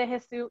nombre de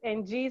Jesús,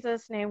 in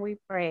Jesus' name we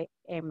pray.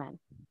 Amen.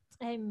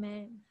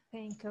 Amen.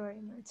 Thank you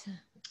very much.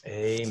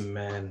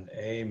 Amen.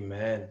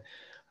 Amen.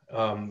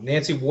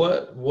 Nancy,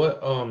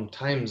 what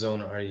time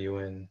zone are you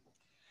in?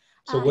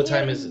 So what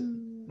time is it?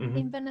 Mm-hmm.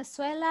 In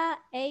Venezuela,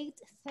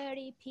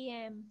 8:30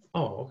 p.m.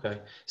 Oh,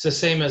 okay. It's the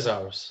same as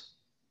ours.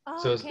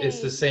 So Okay.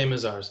 it's the same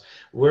as ours.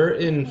 We're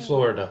in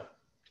Florida.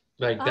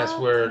 Like that's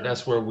where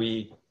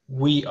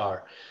we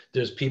are.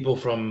 There's people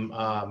from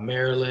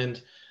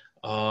Maryland,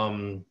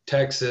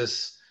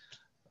 Texas,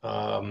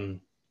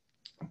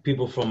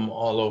 people from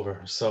all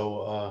over.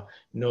 So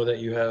know that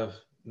you have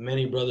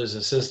many brothers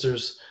and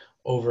sisters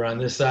over on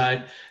this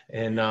side,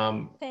 and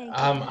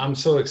I'm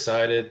so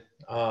excited.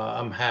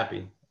 I'm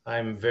happy.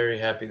 I'm very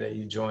happy that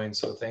you joined.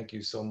 So thank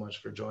you so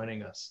much for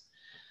joining us.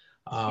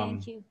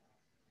 Thank you.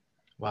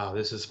 Wow,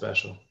 this is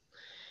special.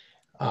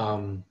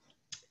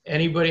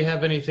 Anybody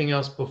have anything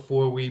else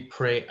before we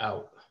pray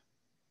out?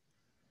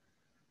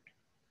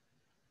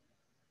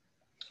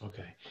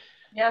 Okay.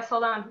 Yes,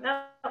 hold on.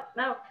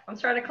 No, I'm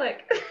trying to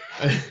click.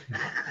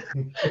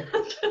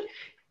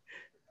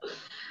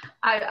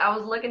 I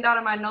was looking down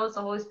at my notes.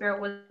 The Holy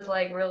Spirit was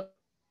like real.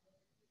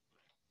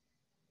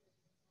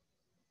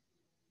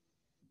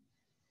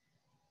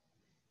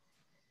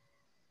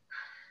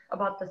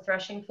 About the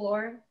threshing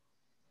floor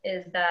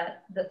is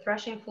that the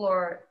threshing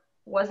floor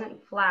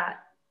wasn't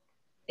flat.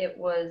 It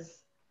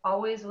was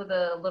always with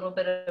a little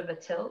bit of a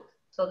tilt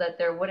so that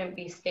there wouldn't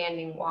be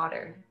standing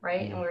water,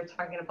 right? And we were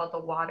talking about the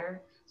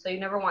water. So you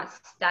never want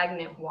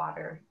stagnant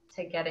water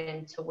to get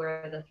into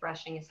where the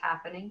threshing is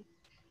happening.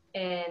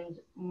 And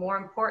more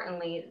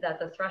importantly, that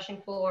the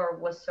threshing floor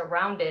was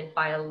surrounded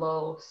by a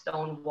low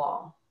stone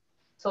wall.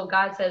 So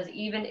God says,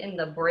 even in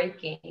the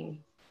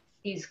breaking,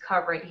 he's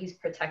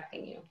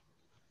protecting you.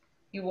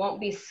 You won't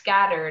be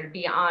scattered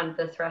beyond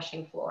the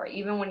threshing floor.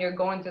 Even when you're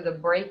going through the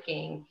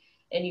breaking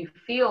and you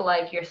feel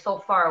like you're so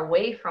far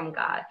away from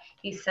God,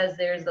 he says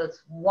there's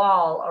this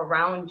wall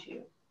around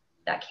you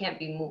that can't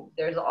be moved.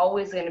 There's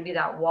always going to be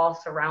that wall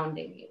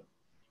surrounding you.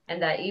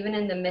 And that even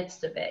in the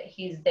midst of it,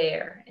 he's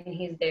there and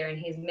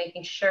he's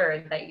making sure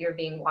that you're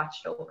being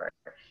watched over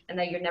and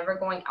that you're never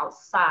going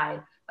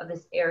outside of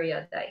this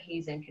area that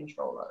he's in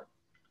control of.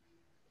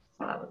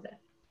 So that was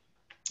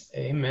it.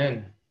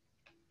 Amen.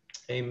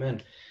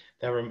 Amen.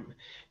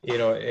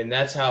 And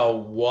that's how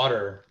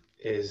water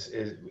is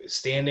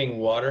standing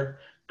water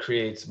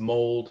creates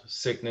mold,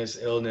 sickness,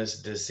 illness,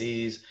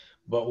 disease.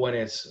 But when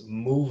it's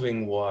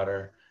moving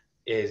water,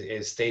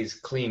 it stays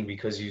clean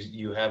because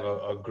you have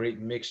a great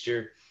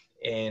mixture.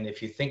 And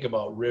if you think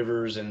about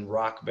rivers and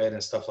rock bed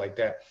and stuff like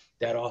that,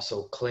 that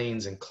also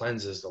cleans and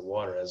cleanses the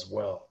water as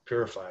well,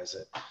 purifies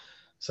it.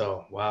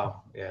 So,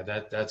 wow. Yeah,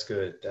 that's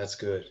good. That's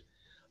good.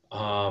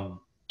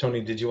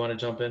 Tony, did you want to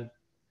jump in?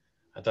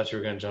 I thought you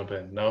were going to jump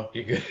in. No,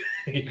 you good.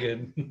 You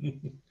good.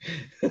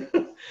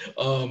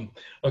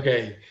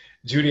 Okay.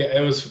 Judy,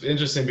 it was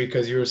interesting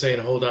because you were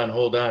saying, hold on.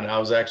 I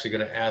was actually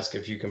going to ask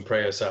if you can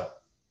pray us out.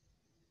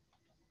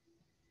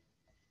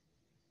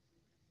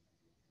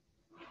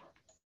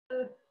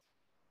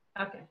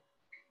 Okay.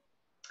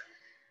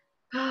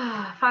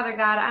 Father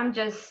God,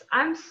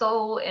 I'm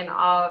so in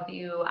awe of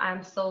you.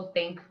 I'm so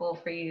thankful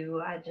for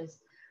you.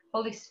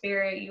 Holy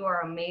Spirit, you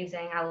are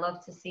amazing. I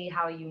love to see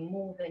how you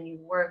move and you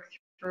work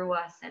through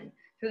us and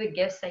through the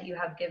gifts that you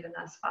have given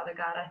us, Father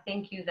God. I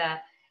thank you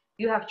that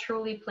you have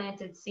truly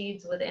planted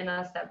seeds within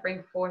us that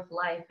bring forth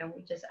life. And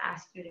we just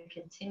ask you to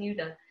continue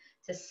to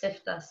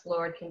sift us,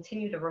 Lord.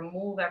 Continue to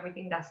remove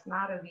everything that's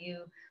not of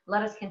you.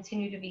 Let us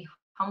continue to be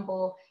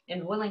humble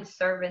and willing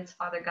servants,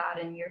 Father God,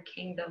 in your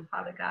kingdom,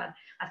 Father God.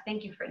 I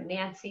thank you for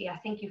Nancy. I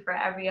thank you for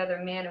every other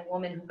man and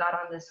woman who got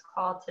on this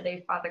call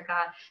today, Father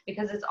God,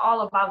 because it's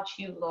all about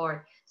you,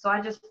 Lord. So I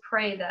just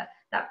pray that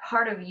that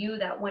part of you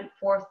that went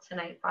forth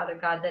tonight, Father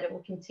God, that it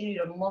will continue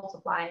to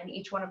multiply in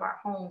each one of our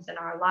homes and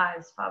our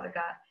lives, Father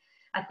God.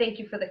 I thank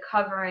you for the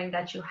covering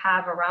that you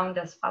have around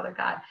us, Father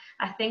God.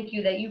 I thank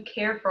you that you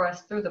care for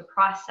us through the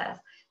process,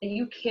 that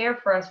you care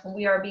for us when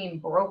we are being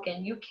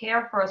broken. You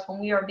care for us when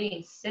we are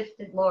being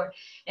sifted, Lord.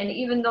 And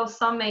even though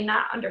some may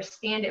not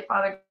understand it,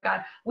 Father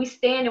God, we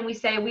stand and we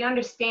say, we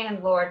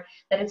understand, Lord,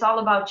 that it's all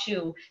about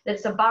you, that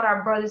it's about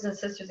our brothers and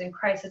sisters in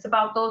Christ. It's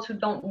about those who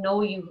don't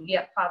know you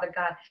yet, Father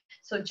God.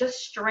 So just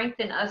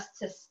strengthen us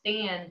to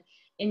stand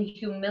in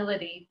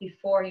humility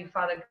before you,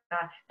 Father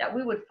God, that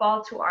we would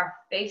fall to our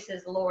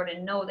faces, Lord,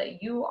 and know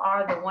that you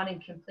are the one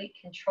in complete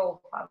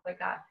control, Father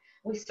God.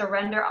 We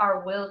surrender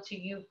our will to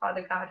you,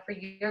 Father God, for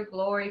your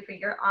glory, for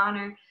your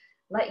honor.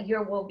 Let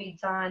your will be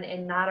done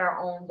and not our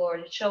own,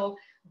 Lord. Show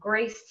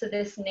grace to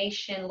this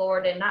nation,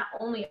 Lord, and not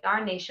only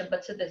our nation,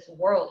 but to this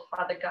world,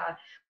 Father God.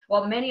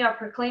 While many are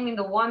proclaiming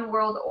the one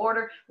world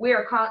order, we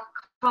are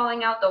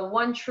calling out the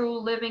one true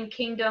living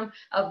kingdom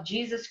of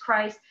Jesus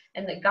Christ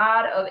and the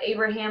God of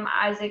Abraham,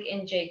 Isaac,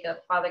 and Jacob,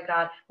 Father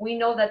God. We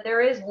know that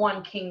there is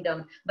one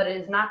kingdom, but it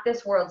is not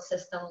this world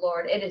system,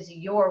 Lord. It is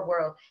your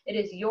world. It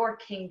is your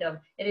kingdom.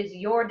 It is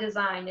your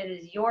design. It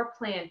is your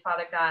plan,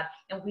 Father God.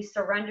 And we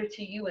surrender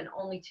to you and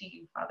only to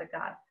you, Father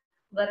God.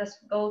 Let us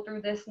go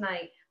through this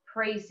night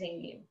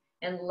praising you,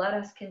 and let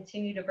us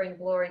continue to bring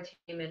glory to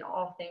you in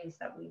all things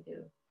that we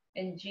do.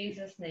 In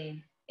Jesus'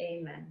 name,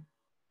 amen.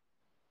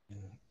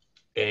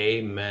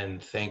 Amen.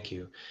 Thank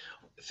you.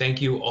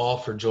 Thank you all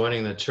for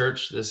joining the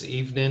church this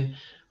evening.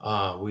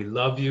 We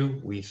love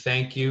you. We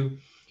thank you.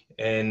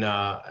 And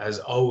as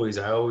always,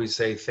 I always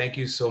say thank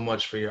you so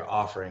much for your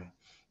offering,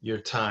 your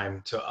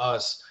time. To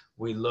us,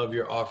 we love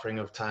your offering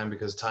of time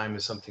because time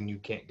is something you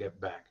can't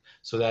get back.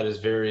 So that is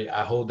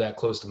I hold that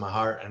close to my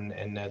heart,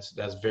 and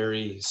that's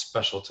very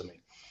special to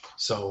me.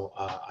 So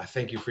I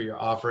thank you for your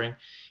offering.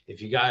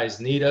 If you guys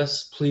need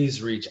us,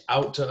 please reach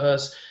out to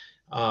us.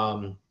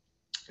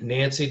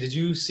 Nancy, did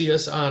you see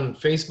us on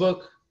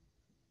Facebook?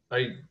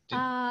 I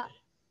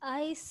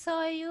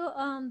saw you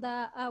on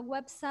the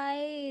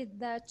website,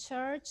 the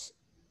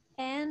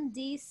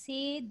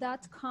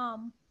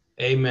churchnDC.com.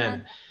 Amen.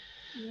 And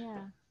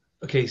yeah.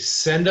 Okay,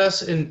 send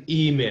us an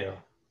email.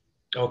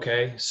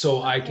 Okay,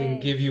 so I can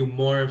Okay. give you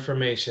more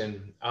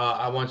information.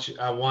 I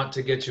want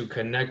to get you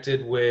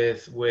connected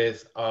with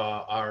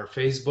our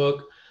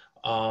Facebook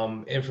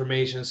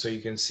information so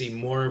you can see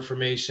more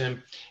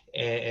information,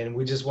 and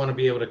we just want to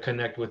be able to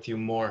connect with you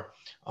more.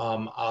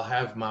 I'll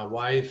have my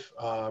wife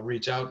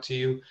reach out to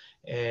you,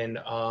 and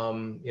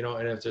and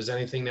if there's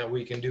anything that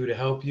we can do to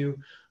help you,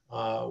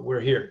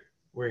 we're here.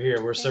 We're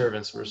here. We're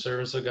servants. We're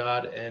servants of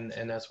God, and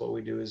that's what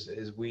we do.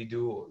 Is we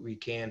do what we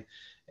can,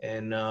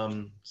 and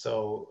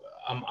so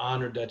I'm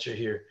honored that you're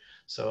here.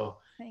 So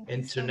Thank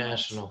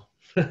international.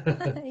 you so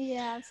much.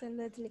 Yeah,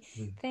 absolutely.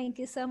 Thank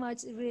you so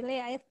much. Really,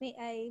 I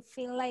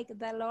feel like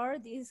the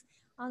Lord is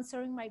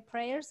answering my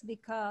prayers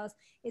because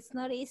it's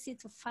not easy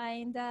to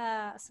find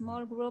a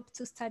small group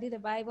to study the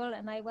Bible.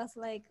 And I was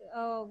like,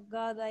 oh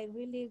God, I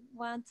really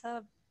want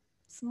a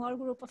small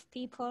group of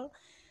people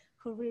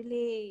who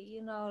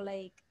really,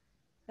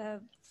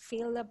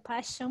 feel the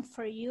passion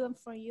for you and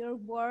for your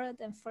word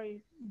and for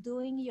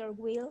doing your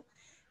will.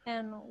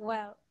 And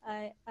well,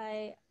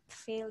 I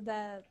feel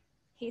that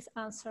he's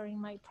answering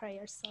my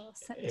prayers. So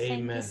thank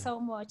you Amen. so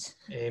much.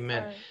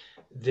 Amen.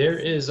 There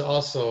is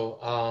also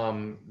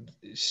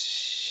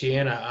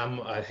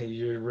Shanna.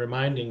 You're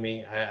reminding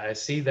me. I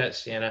see that,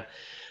 Shanna.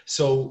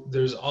 So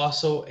there's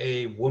also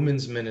a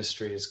women's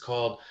ministry. It's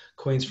called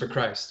Queens for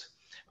Christ,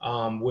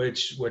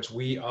 which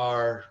we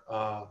are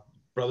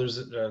brothers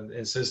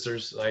and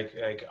sisters.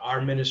 Like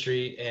our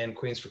ministry and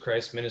Queens for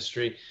Christ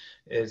ministry,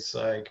 it's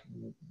like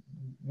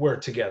we're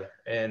together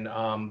and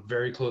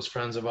very close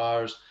friends of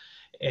ours.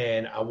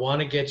 And I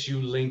want to get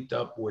you linked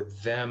up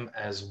with them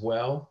as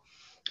well.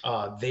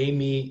 They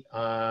meet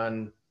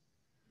on,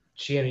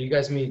 Shanna, you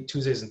guys meet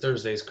Tuesdays and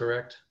Thursdays,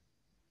 correct?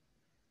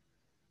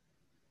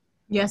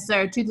 Yes,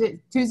 sir.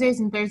 Tuesdays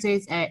and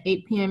Thursdays at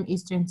 8 p.m.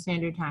 Eastern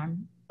Standard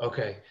Time.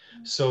 Okay.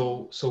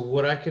 So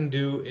what I can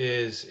do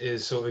is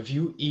so if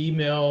you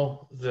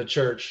email the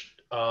church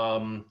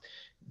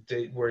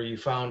where you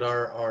found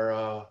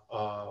our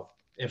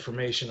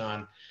information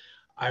on,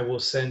 I will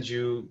send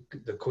you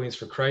the Queens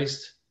for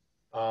Christ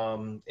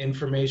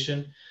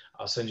information.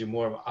 I'll send you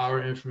more of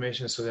our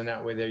information, so then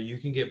that way there you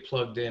can get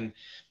plugged in.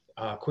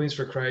 Queens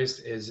for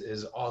Christ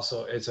is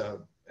also, it's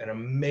an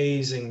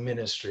amazing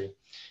ministry,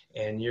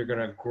 and you're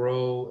gonna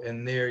grow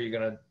in there. You're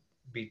gonna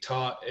be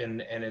taught,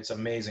 and it's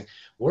amazing.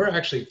 We're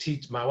actually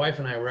my wife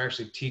and I were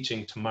actually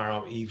teaching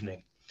tomorrow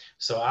evening.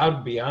 So I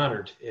would be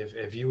honored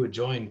if you would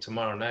join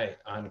tomorrow night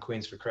on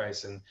Queens for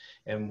Christ,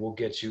 and we'll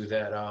get you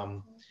that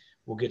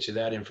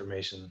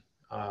information,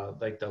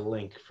 like the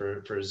link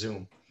for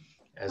Zoom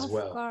as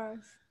well. Of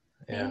course.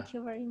 Yeah. Thank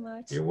you very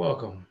much. You're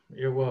welcome.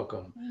 You're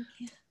welcome. Thank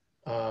you.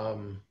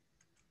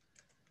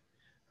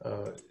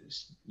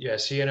 Yeah,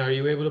 Sienna, are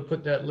you able to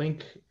put that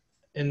link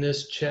in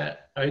this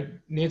chat?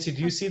 Nancy,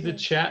 do you see the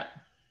chat?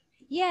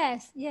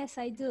 Yes,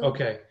 I do.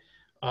 Okay.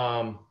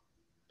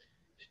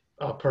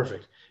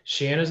 Perfect.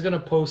 Shanna's gonna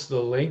post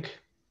the link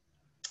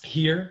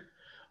here.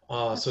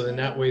 So then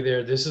that way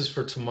this is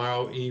for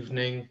tomorrow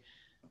evening.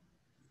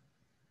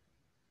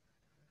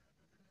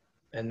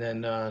 And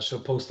then she'll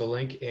post the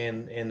link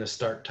and the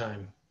start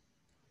time.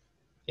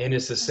 And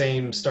it's the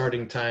same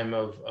starting time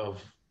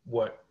of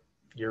what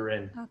you're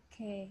in.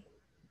 Okay.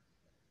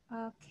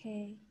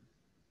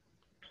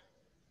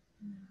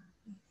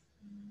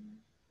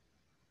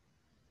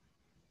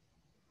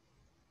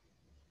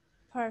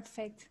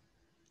 Perfect.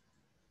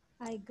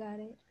 I got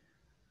it.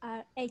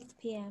 8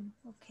 p.m.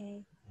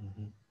 Okay.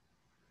 Mm-hmm.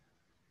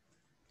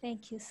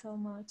 Thank you so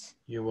much.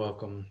 You're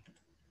welcome.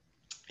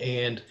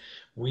 and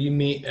we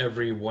meet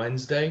every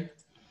Wednesday.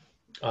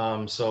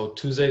 So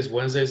Tuesdays,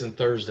 Wednesdays, and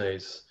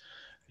Thursdays.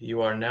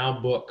 You are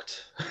now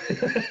booked.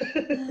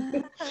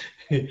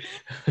 Great.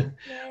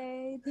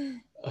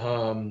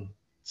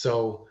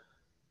 So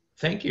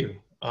thank you.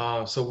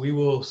 So we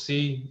will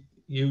see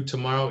you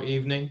tomorrow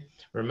evening.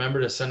 Remember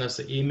to send us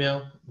an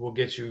email. We'll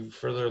get you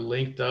further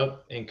linked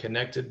up and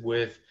connected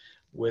with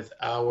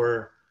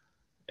our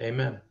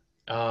amen.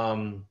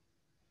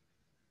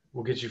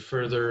 We'll get you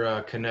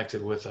further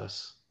connected with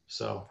us.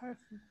 So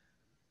Perfect.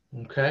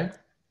 okay.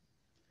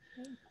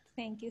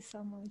 Thank you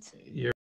so much. You're